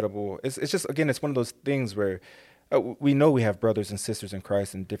was incredible. It's just, again, it's one of those things where we know we have brothers and sisters in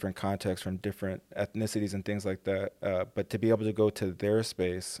Christ in different contexts from different ethnicities and things like that. But to be able to go to their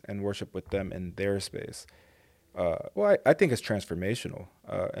space and worship with them in their space, I think it's transformational.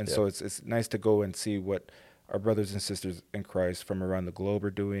 So it's nice to go and see what our brothers and sisters in Christ from around the globe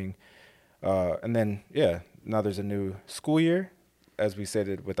are doing. And then, now there's a new school year, as we said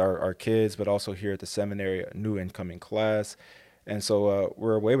it with our kids, but also here at the seminary, a new incoming class. And so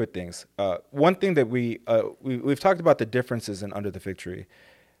we're away with things. One thing that we've talked about the differences in Under the Fig Tree.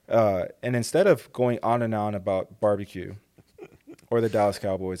 And instead of going on and on about barbecue or the Dallas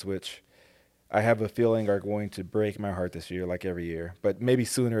Cowboys, which I have a feeling are going to break my heart this year, like every year, but maybe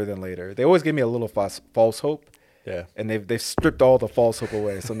sooner than later. They always give me a little false hope. Yeah. And they've stripped all the false hope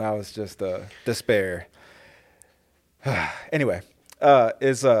away. So now it's just despair. Anyway, so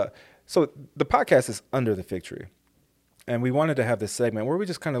the podcast is Under the Fig Tree. And we wanted to have this segment where we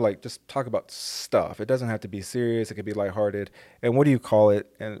just kind of like just talk about stuff. It doesn't have to be serious. It could be lighthearted. And what do you call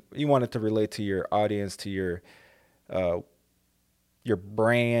it? And you want it to relate to your audience, to your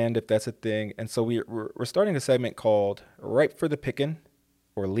brand, if that's a thing. And so we're starting a segment called Ripe for the Pickin'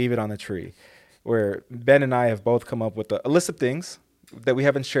 or Leave It on the Tree, where Ben and I have both come up with a list of things that we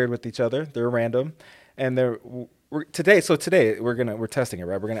haven't shared with each other. They're random. And today we're testing it,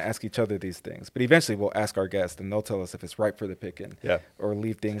 right? We're gonna ask each other these things, but eventually we'll ask our guests, and they'll tell us if it's ripe for the picking, or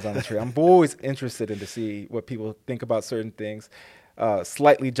leave things on the tree. I'm always interested in to see what people think about certain things,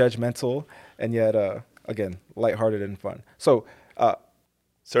 slightly judgmental, and yet again lighthearted and fun. So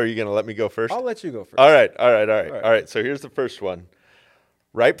are you gonna let me go first? I'll let you go first. All right. So here's the first one: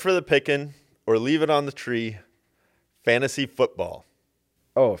 ripe for the picking, or leave it on the tree. Fantasy football.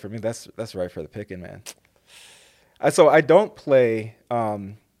 Oh, for me, that's right for the picking, man. So I don't play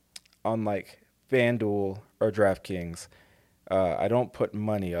on like FanDuel or DraftKings. I don't put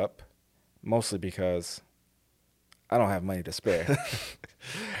money up, mostly because I don't have money to spare.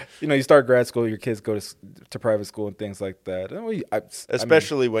 You start grad school, your kids go to private school and things like that.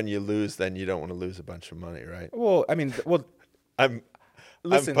 Especially when you lose, then you don't want to lose a bunch of money, right?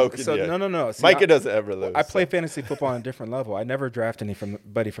 Listen, I'm poking you. No. See, Micah doesn't ever lose. I play fantasy football on a different level. I never draft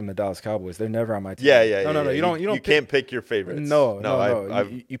anybody from the Dallas Cowboys. They're never on my team. Yeah. No. You can't pick your favorites. No.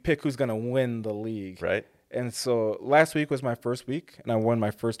 You pick who's going to win the league. Right. And so last week was my first week, and I won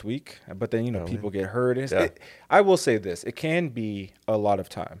my first week. But then people get hurt. I will say this: it can be a lot of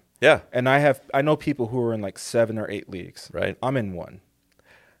time. Yeah. And I know people who are in like 7 or 8 leagues. Right. I'm in one,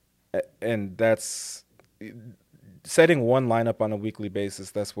 and that's. Setting one lineup on a weekly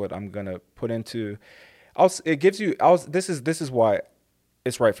basis, that's what I'm gonna put into. It gives you. This is why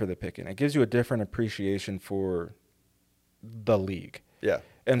it's right for the picking. It gives you a different appreciation for the league. Yeah.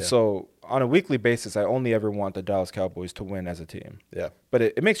 And so on a weekly basis, I only ever want the Dallas Cowboys to win as a team. Yeah. But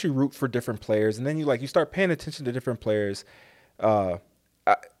it makes you root for different players, and then you start paying attention to different players.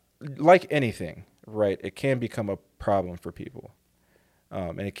 Like anything, right? It can become a problem for people.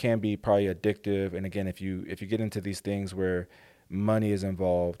 And it can be probably addictive. And again, if you get into these things where money is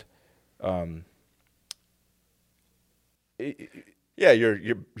involved, you're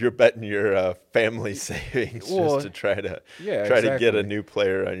betting your family savings just to try to get a new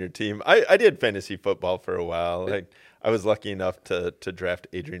player on your team. I did fantasy football for a while. I was lucky enough to draft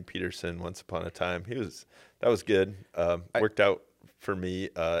Adrian Peterson once upon a time. That was good. Worked out for me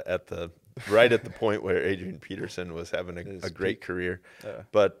right at the point where Adrian Peterson was having a great career.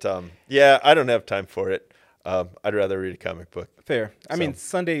 But I don't have time for it. I'd rather read a comic book. Fair. I mean,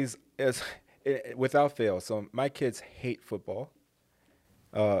 Sundays is without fail. So my kids hate football.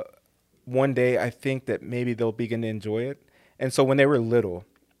 One day I think that maybe they'll begin to enjoy it. And so when they were little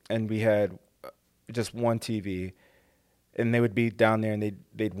and we had just one TV and they would be down there and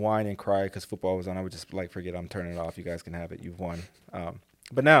they'd whine and cry because football was on, I would just forget, I'm turning it off. You guys can have it. You've won.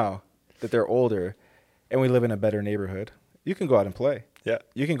 But now that they're older and we live in a better neighborhood, you can go out and play. Yeah.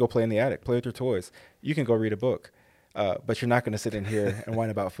 You can go play in the attic, play with your toys. You can go read a book. But you're not going to sit in here and whine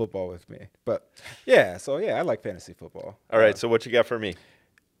about football with me. But I like fantasy football. All right, so what you got for me?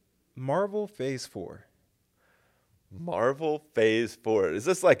 Marvel Phase 4. Marvel Phase 4. Is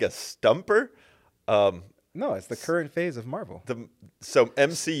this like a stumper? No, it's the current phase of Marvel. So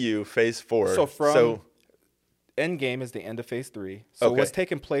MCU Phase 4. So Endgame is the end of Phase 3. So what's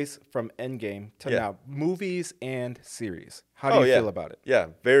taking place from Endgame to now? Movies and series. How do you feel about it? Yeah,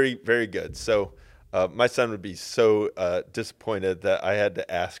 very, very good. So my son would be so disappointed that I had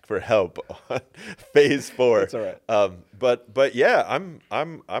to ask for help on Phase 4. That's all right. But yeah,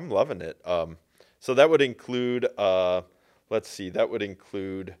 I'm loving it. So that would include let's see, that would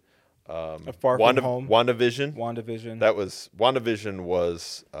include Far From Home. WandaVision. WandaVision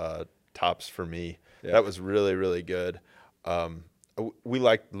was tops for me. Yeah. That was really, really good. We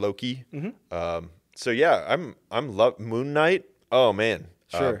liked Loki. Mm-hmm. So yeah, I'm love Moon Knight. Oh man.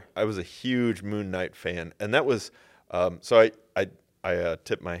 Sure. I was a huge Moon Knight fan, and that was so I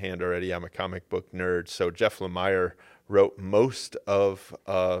tipped my hand already. I'm a comic book nerd, so Jeff Lemire wrote most of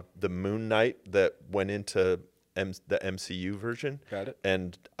the Moon Knight that went into the MCU version. Got it.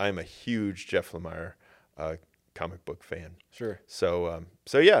 And I'm a huge Jeff Lemire comic book fan. Sure. So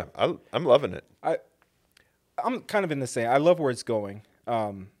yeah, I'm loving it. I'm kind of in the same. I love where it's going.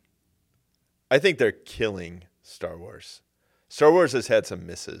 I think they're killing Star Wars. Star Wars has had some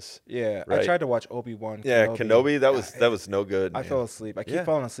misses. Yeah, right? I tried to watch Obi-Wan. Yeah, Kenobi. That was no good. I man. fell asleep. I keep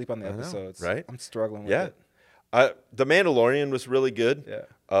falling asleep on the I know, episodes. right? I'm struggling with it. The Mandalorian was really good. Yeah.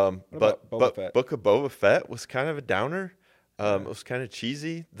 But Boba Fett? Book of Boba Fett was kind of a downer. It was kind of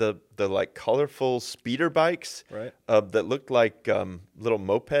cheesy. The like colorful speeder bikes, Right. that looked like little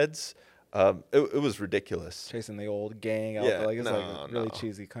mopeds. It was ridiculous. Chasing the old gang out. Yeah, Like it's like a really no.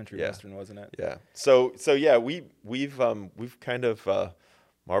 cheesy country Yeah. western, wasn't it? Yeah. So yeah, we've kind of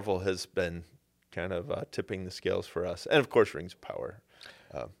Marvel has been kind of tipping the scales for us, and of course Rings of Power.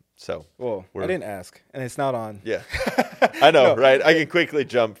 Well, I didn't ask, and it's not on. Yeah, I know, right? I can quickly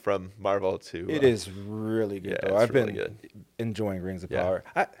jump from Marvel to. It is really good, yeah, though. it's I've really been good. enjoying Rings of Yeah. Power.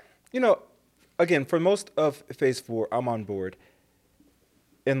 Again, for most of Phase 4, I'm on board.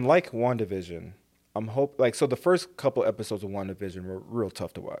 And like WandaVision, so the first couple episodes of WandaVision were real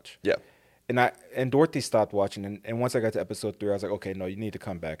tough to watch. Yeah. And Dorothy stopped watching, and once I got to episode 3, I was like, okay, no, you need to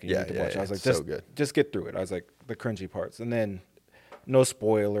come back and you need to watch it. I was like, so good. just get through it. I was like, the cringy parts, and then no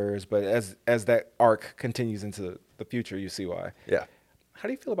spoilers, but as that arc continues into the future, you see why. Yeah. How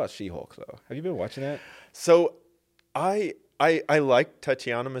do you feel about She-Hulk, though? Have you been watching that? So, I like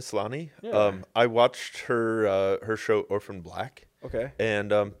Tatiana Maslany. Yeah. I watched her show Orphan Black. Okay.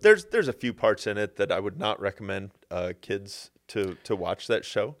 And there's a few parts in it that I would not recommend kids to watch that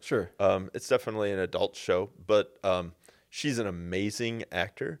show. Sure. It's definitely an adult show, but she's an amazing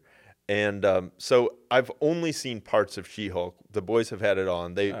actor. And so I've only seen parts of She-Hulk. The boys have had it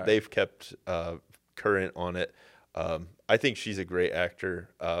on. They've kept current on it. I think she's a great actor.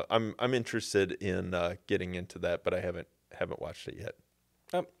 I'm interested in getting into that, but I haven't watched it yet.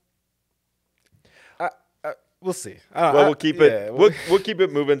 We'll see. We'll keep it. We'll keep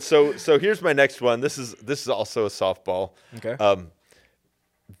it moving. So here's my next one. This is also a softball. Okay.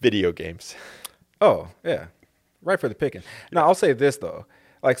 Video games. Oh yeah, right for the picking. Now I'll say this though,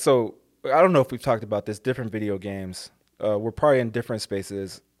 I don't know if we've talked about this. Different video games. We're probably in different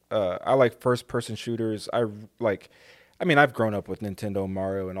spaces. I like first-person shooters. I've grown up with Nintendo,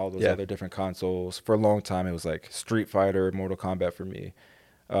 Mario, and all those other different consoles. For a long time, it was like Street Fighter, Mortal Kombat for me.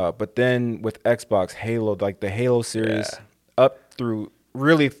 But then with Xbox, Halo, like the Halo series, up through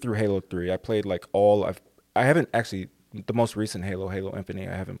Halo 3, I played like I haven't actually, the most recent Halo Infinite,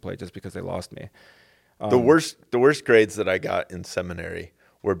 I haven't played just because they lost me. The worst grades that I got in seminary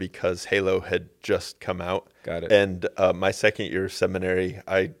were because Halo had just come out. Got it. And my second year of seminary,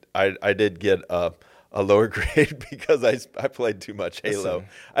 I did get a lower grade because I played too much Halo.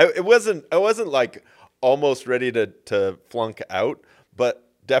 I wasn't like almost ready to flunk out, but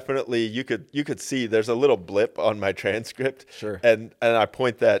definitely you could see there's a little blip on my transcript. Sure. And I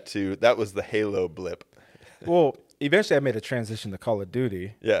point that was the Halo blip. Well, eventually I made a transition to Call of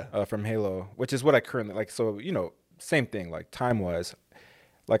Duty. Yeah. From Halo, which is what I currently like. So, same thing, like time-wise.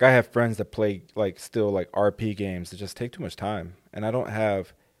 Like I have friends that play like still like RP games that just take too much time. And I don't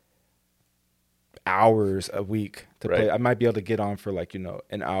have hours a week to play. I might be able to get on for like,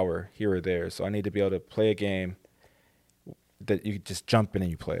 an hour here or there. So I need to be able to play a game that you just jump in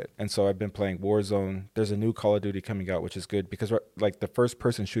and you play it. And so I've been playing Warzone. There's a new Call of Duty coming out, which is good because like the first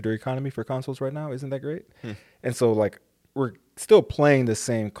person shooter economy for consoles right now, isn't that great? And so like we're still playing the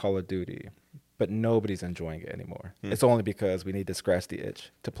same Call of Duty, but nobody's enjoying it anymore. It's only because we need to scratch the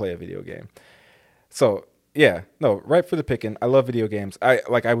itch to play a video game. So yeah, no, right for the picking. I love video games.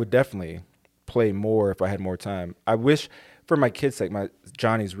 I would definitely play more if I had more time. I wish for my kid's sake,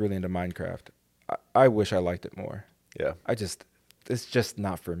 Johnny's really into Minecraft. I wish I liked it more. Yeah. It's just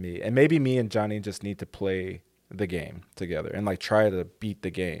not for me. And maybe me and Johnny just need to play the game together and like try to beat the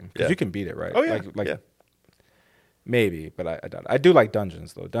game. Because you can beat it, right? Oh, yeah. Like maybe, but I don't. I do like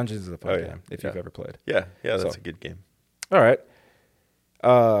Dungeons, though. Dungeons is a fun game if you've ever played. Yeah, that's a good game. All right.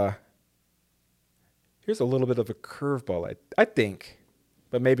 Here's a little bit of a curveball, I think,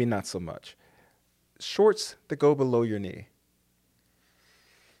 but maybe not so much. Shorts that go below your knee.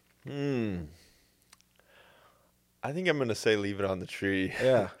 I think I'm going to say leave it on the tree.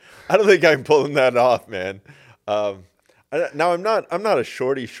 Yeah. I don't think I'm pulling that off, man. Now I'm not a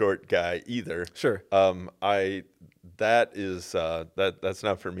short guy either. Sure. That's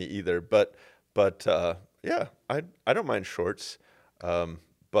not for me either. But yeah, I don't mind shorts.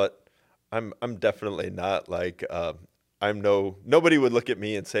 But I'm definitely not like nobody would look at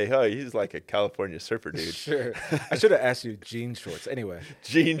me and say, "Oh, he's like a California surfer dude." Sure. I should have asked you jean shorts. Anyway.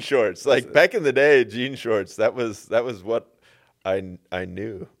 Jean shorts. Like back in the day, jean shorts, that was what I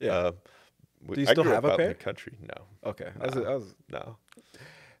knew. Yeah. Do you still I grew have up a out in pair? the country. No, Okay. no.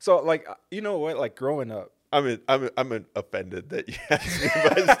 So like, you know what? Like growing up, I'm offended that you asked me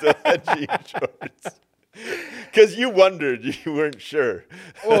if I still had jean shorts. Because you wondered, you weren't sure.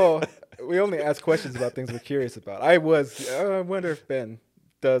 well, we only ask questions about things we're curious about. I wonder if Ben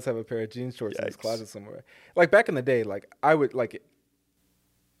does have a pair of jean shorts in his Yikes. closet somewhere. Like back in the day, like I would like.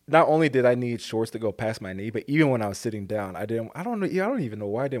 Not only did I need shorts to go past my knee, but even when I was sitting down, I don't even know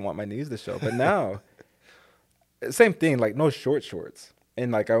why I didn't want my knees to show. But now, same thing, like no shorts.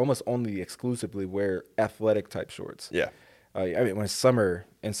 And like I almost only exclusively wear athletic type shorts. Yeah, I mean, when it's summer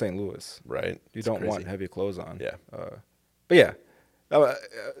in St. Louis, right. you It's don't crazy. want heavy clothes on. Yeah. But yeah,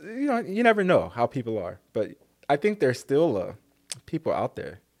 you know, you never know how people are. But I think there's still people out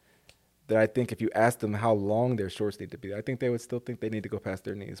there that I think if you ask them how long their shorts need to be, I think they would still think they need to go past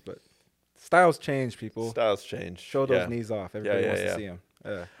their knees. But styles change, people. Styles change. Show those knees off. Everybody wants to see them,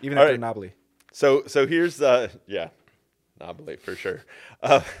 even All if they're right. knobbly. So here's knobbly for sure.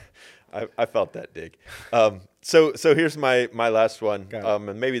 I felt that dig. So here's my last one. Got it.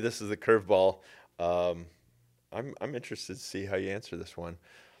 And maybe this is the curveball. I'm interested to see how you answer this one.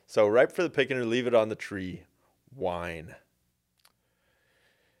 So ripe for the picking or leave it on the tree. Wine.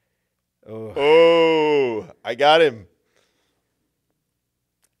 Oh, I got him.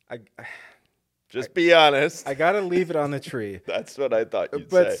 Just be honest. I gotta leave it on the tree. That's what I thought you'd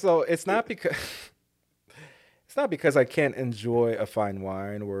But say. so it's not because I can't enjoy a fine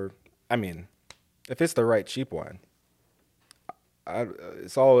wine, or I mean, if it's the right cheap wine,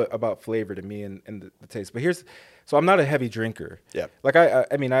 it's all about flavor to me and the taste. But so I'm not a heavy drinker. Yeah. Like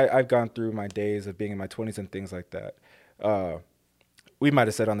I've gone through my days of being in my 20s and things like that. We might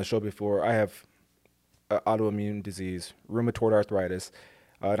have said on the show before, I have autoimmune disease, rheumatoid arthritis,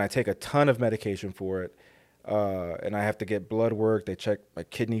 and I take a ton of medication for it. And I have to get blood work. They check my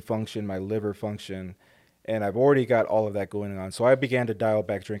kidney function, my liver function, and I've already got all of that going on. So I began to dial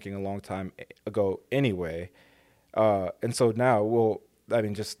back drinking a long time ago anyway. And so now,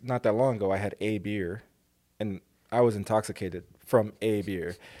 just not that long ago, I had a beer, and I was intoxicated from a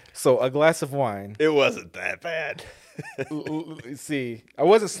beer. So a glass of wine. It wasn't that bad. See, I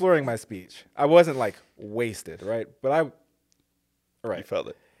wasn't slurring my speech. I wasn't like wasted, right? But all right. You felt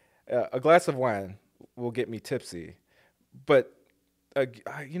it. A glass of wine will get me tipsy, but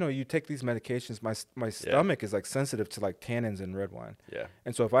you take these medications. My stomach is like sensitive to like tannins in red wine. Yeah.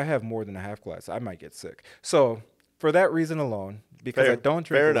 And so if I have more than a half glass, I might get sick. So for that reason alone, because I don't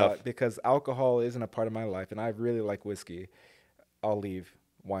drink a lot, because alcohol isn't a part of my life, and I really like whiskey, I'll leave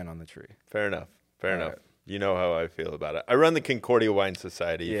wine on the tree. Fair enough. Fair enough. right. You know how I feel about it. I run the Concordia Wine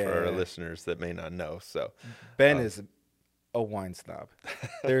Society for our Yeah. listeners that may not know. So Ben is a wine snob.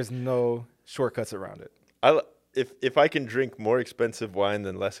 There's no shortcuts around it. if I can drink more expensive wine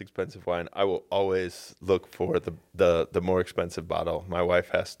than less expensive wine, I will always look for the more expensive bottle. My wife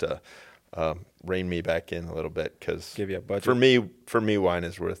has to rein me back in a little bit because Give you a budget. For me, wine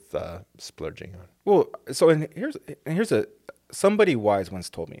is worth splurging on. Well, so here's somebody wise once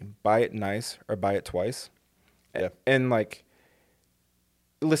told me, buy it nice or buy it twice. Yeah. And like,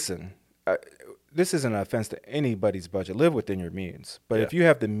 listen, this isn't an offense to anybody's budget. Live within your means. But if you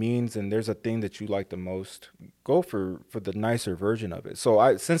have the means and there's a thing that you like the most, go for the nicer version of it. So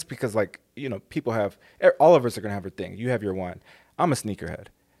because people have, all of us are going to have a thing. You have your wine. I'm a sneakerhead.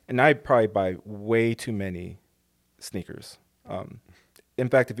 And I probably buy way too many sneakers. In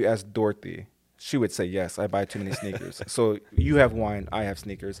fact, if you ask Dorothy, she would say, yes, I buy too many sneakers. So you have wine, I have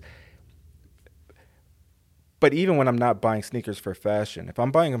sneakers. But even when I'm not buying sneakers for fashion, if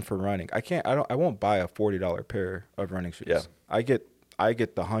I'm buying them for running, I won't buy a $40 pair of running shoes. Yeah. I get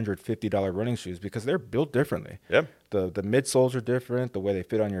the $150 running shoes because they're built differently. Yeah. The midsoles are different, the way they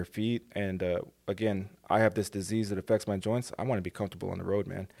fit on your feet. And again, I have this disease that affects my joints. I want to be comfortable on the road,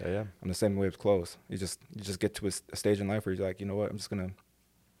 man. Yeah. I'm the same way with clothes. You just get to a stage in life where you're like, you know what, I'm just going to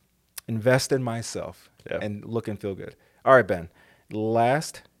invest in myself and look and feel good. All right, Ben.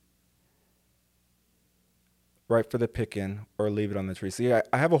 Last, right for the pick-in or leave it on the tree. See, I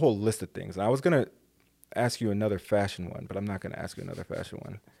have a whole list of things. And I was going to ask you another fashion one, but I'm not going to ask you another fashion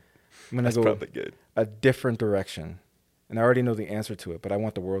one. I'm going to go probably good. a different direction. And I already know the answer to it, but I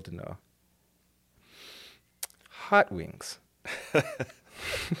want the world to know. Hot wings. I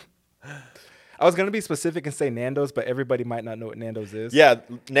was going to be specific and say Nando's, but everybody might not know what Nando's is. Yeah,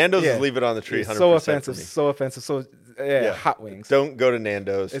 Nando's is leave it on the tree. 100% It's so offensive, for me. so offensive. So, hot wings. Don't go to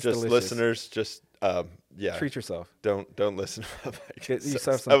Nando's. It's just delicious. listeners, just Treat yourself. Don't listen to my podcast. Get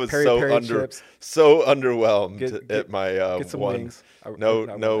yourself some I was peri-peri chips. so underwhelmed Get at my get some one. wings.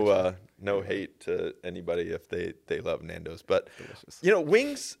 No hate to anybody if they love Nando's, but Delicious.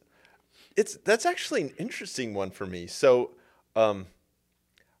 wings. That's actually an interesting one for me. So, I'm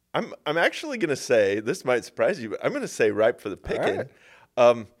actually going to say, this might surprise you, but I'm going to say ripe for the picking.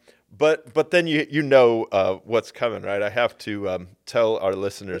 All right. But then you know what's coming, right? I have to tell our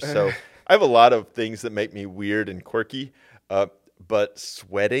listeners. So I have a lot of things that make me weird and quirky, but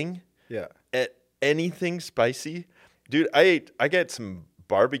sweating at anything spicy, dude. I got some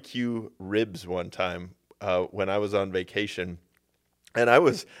barbecue ribs one time when I was on vacation. And I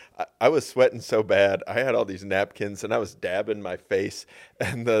was sweating so bad. I had all these napkins, and I was dabbing my face.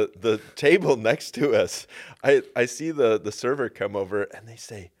 And the table next to us, I see the server come over, and they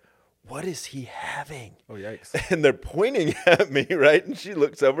say, "What is he having?" Oh, yikes. And they're pointing at me, right? And she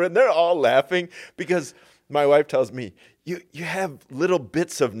looks over, and they're all laughing because my wife tells me, you have little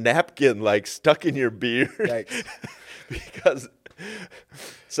bits of napkin like stuck in your beard. Yikes.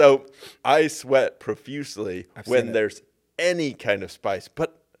 So I sweat profusely when it. there's any kind of spice,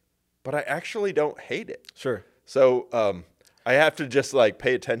 but I actually don't hate it. Sure. So I have to just like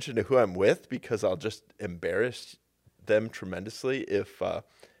pay attention to who I'm with, because I'll just embarrass them tremendously if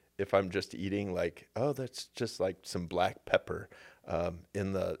I'm just eating like, oh, that's just like some black pepper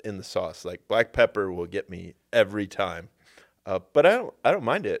in the sauce. Like black pepper will get me every time. But I don't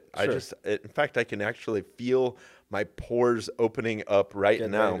mind it. Sure. In fact, I can actually feel my pores opening up right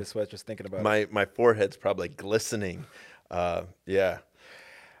Getting now. ready to sweat just thinking about it. My forehead's probably glistening. Yeah.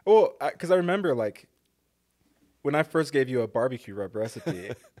 Well, because I remember like when I first gave you a barbecue rub recipe,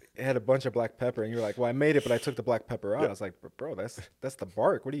 it had a bunch of black pepper, and you were like, "Well, I made it, but I took the black pepper out." I was like, "Bro, that's the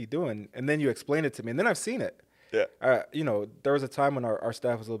bark. What are you doing?" And then you explained it to me, and then I've seen it. Yeah. There was a time when our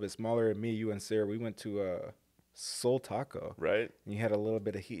staff was a little bit smaller, and me, you, and Sarah, we went to Soul Taco. Right. And you had a little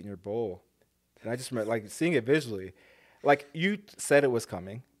bit of heat in your bowl, and I just remember like seeing it visually. Like you said it was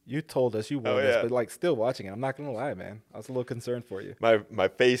coming. You told us, you warned us, but like still watching it, I'm not gonna lie, man. I was a little concerned for you. My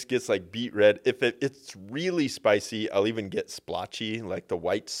face gets like beet red. If it's really spicy, I'll even get splotchy, like the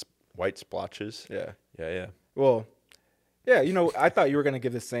white splotches. Yeah. Well, yeah, I thought you were gonna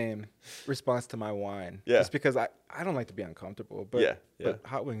give the same response to my wine. Yeah. Just because I don't like to be uncomfortable. But Yeah. But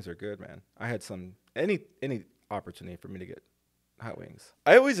hot wings are good, man. I had any opportunity for me to get hot wings.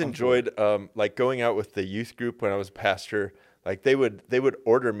 I always enjoyed like going out with the youth group when I was a pastor. Like they would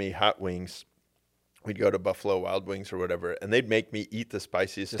order me hot wings. We'd go to Buffalo Wild Wings or whatever, and they'd make me eat the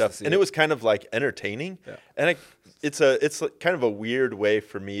spiciest stuff. And it was kind of like entertaining. Yeah. And it's kind of a weird way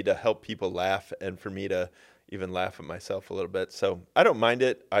for me to help people laugh, and for me to even laugh at myself a little bit. So I don't mind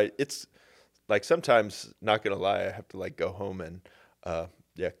it. It's like sometimes, not gonna lie, I have to like go home and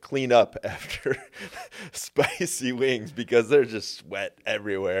clean up after spicy wings because there's just sweat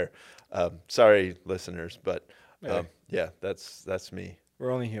everywhere. Sorry, listeners, but that's me.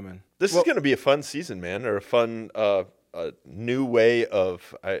 We're only human. This is going to be a fun season, man, or a fun new way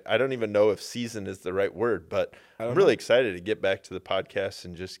of, I don't even know if season is the right word, but I'm really excited to get back to the podcast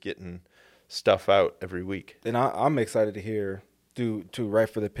and just getting stuff out every week. And I'm excited to hear, do right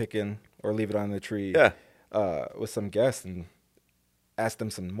for the picking or leave it on the tree with some guests and ask them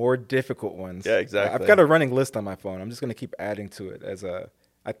some more difficult ones. Yeah, exactly. I've got a running list on my phone. I'm just going to keep adding to it as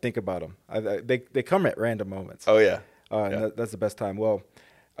I think about them. They come at random moments. Oh, yeah. And that's the best time. Well,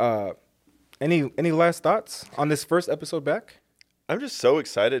 any last thoughts on this first episode back? I'm just so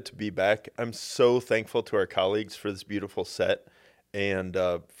excited to be back. I'm so thankful to our colleagues for this beautiful set and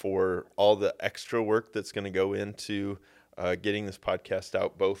for all the extra work that's going to go into getting this podcast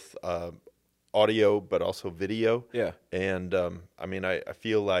out, both audio but also video. Yeah. And I mean, I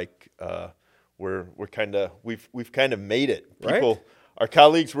feel like we've kind of made it. People, right? Our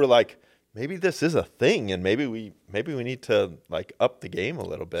colleagues were like, maybe this is a thing, and maybe we need to like up the game a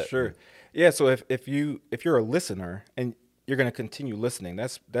little bit. Sure. Yeah. So if you're a listener and you're going to continue listening,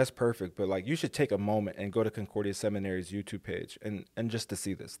 that's perfect. But like, you should take a moment and go to Concordia Seminary's YouTube page and just to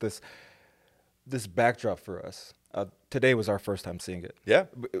see this backdrop for us. Today was our first time seeing it. Yeah.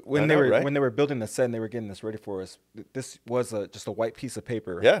 When they were building the set and they were getting this ready for us, this was just a white piece of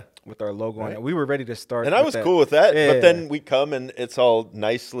paper. Yeah. With our logo on it. We were ready to start. And I was cool with that. Yeah, but then we come and it's all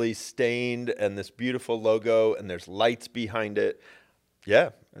nicely stained and this beautiful logo and there's lights behind it.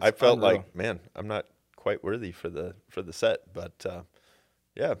 Yeah. I felt like, man, I'm not quite worthy for the set, but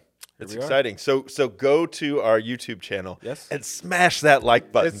yeah. It's exciting. So go to our YouTube channel and smash that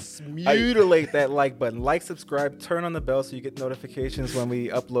like button. Mutilate that like button. Like, subscribe, turn on the bell so you get notifications when we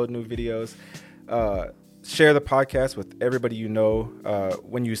upload new videos. Share the podcast with everybody you know.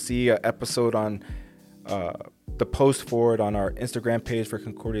 When you see an episode on the post for it on our Instagram page for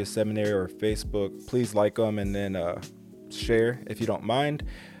Concordia Seminary or Facebook, please like them and then share if you don't mind.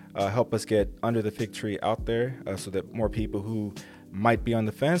 Help us get Under the Fig Tree out there so that more people who might be on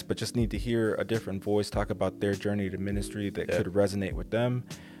the fence, but just need to hear a different voice talk about their journey to ministry that could resonate with them.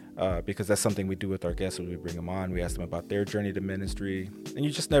 Because that's something we do with our guests when we bring them on. We ask them about their journey to ministry, and you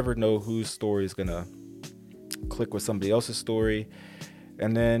just never know whose story is gonna click with somebody else's story.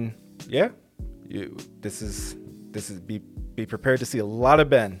 And then, this is be prepared to see a lot of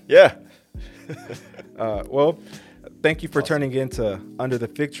Ben. Yeah. Well, thank you for turning into Under the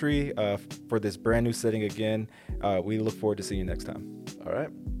Fig Tree for this brand new setting again. We look forward to seeing you next time. All right.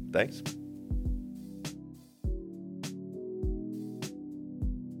 Thanks.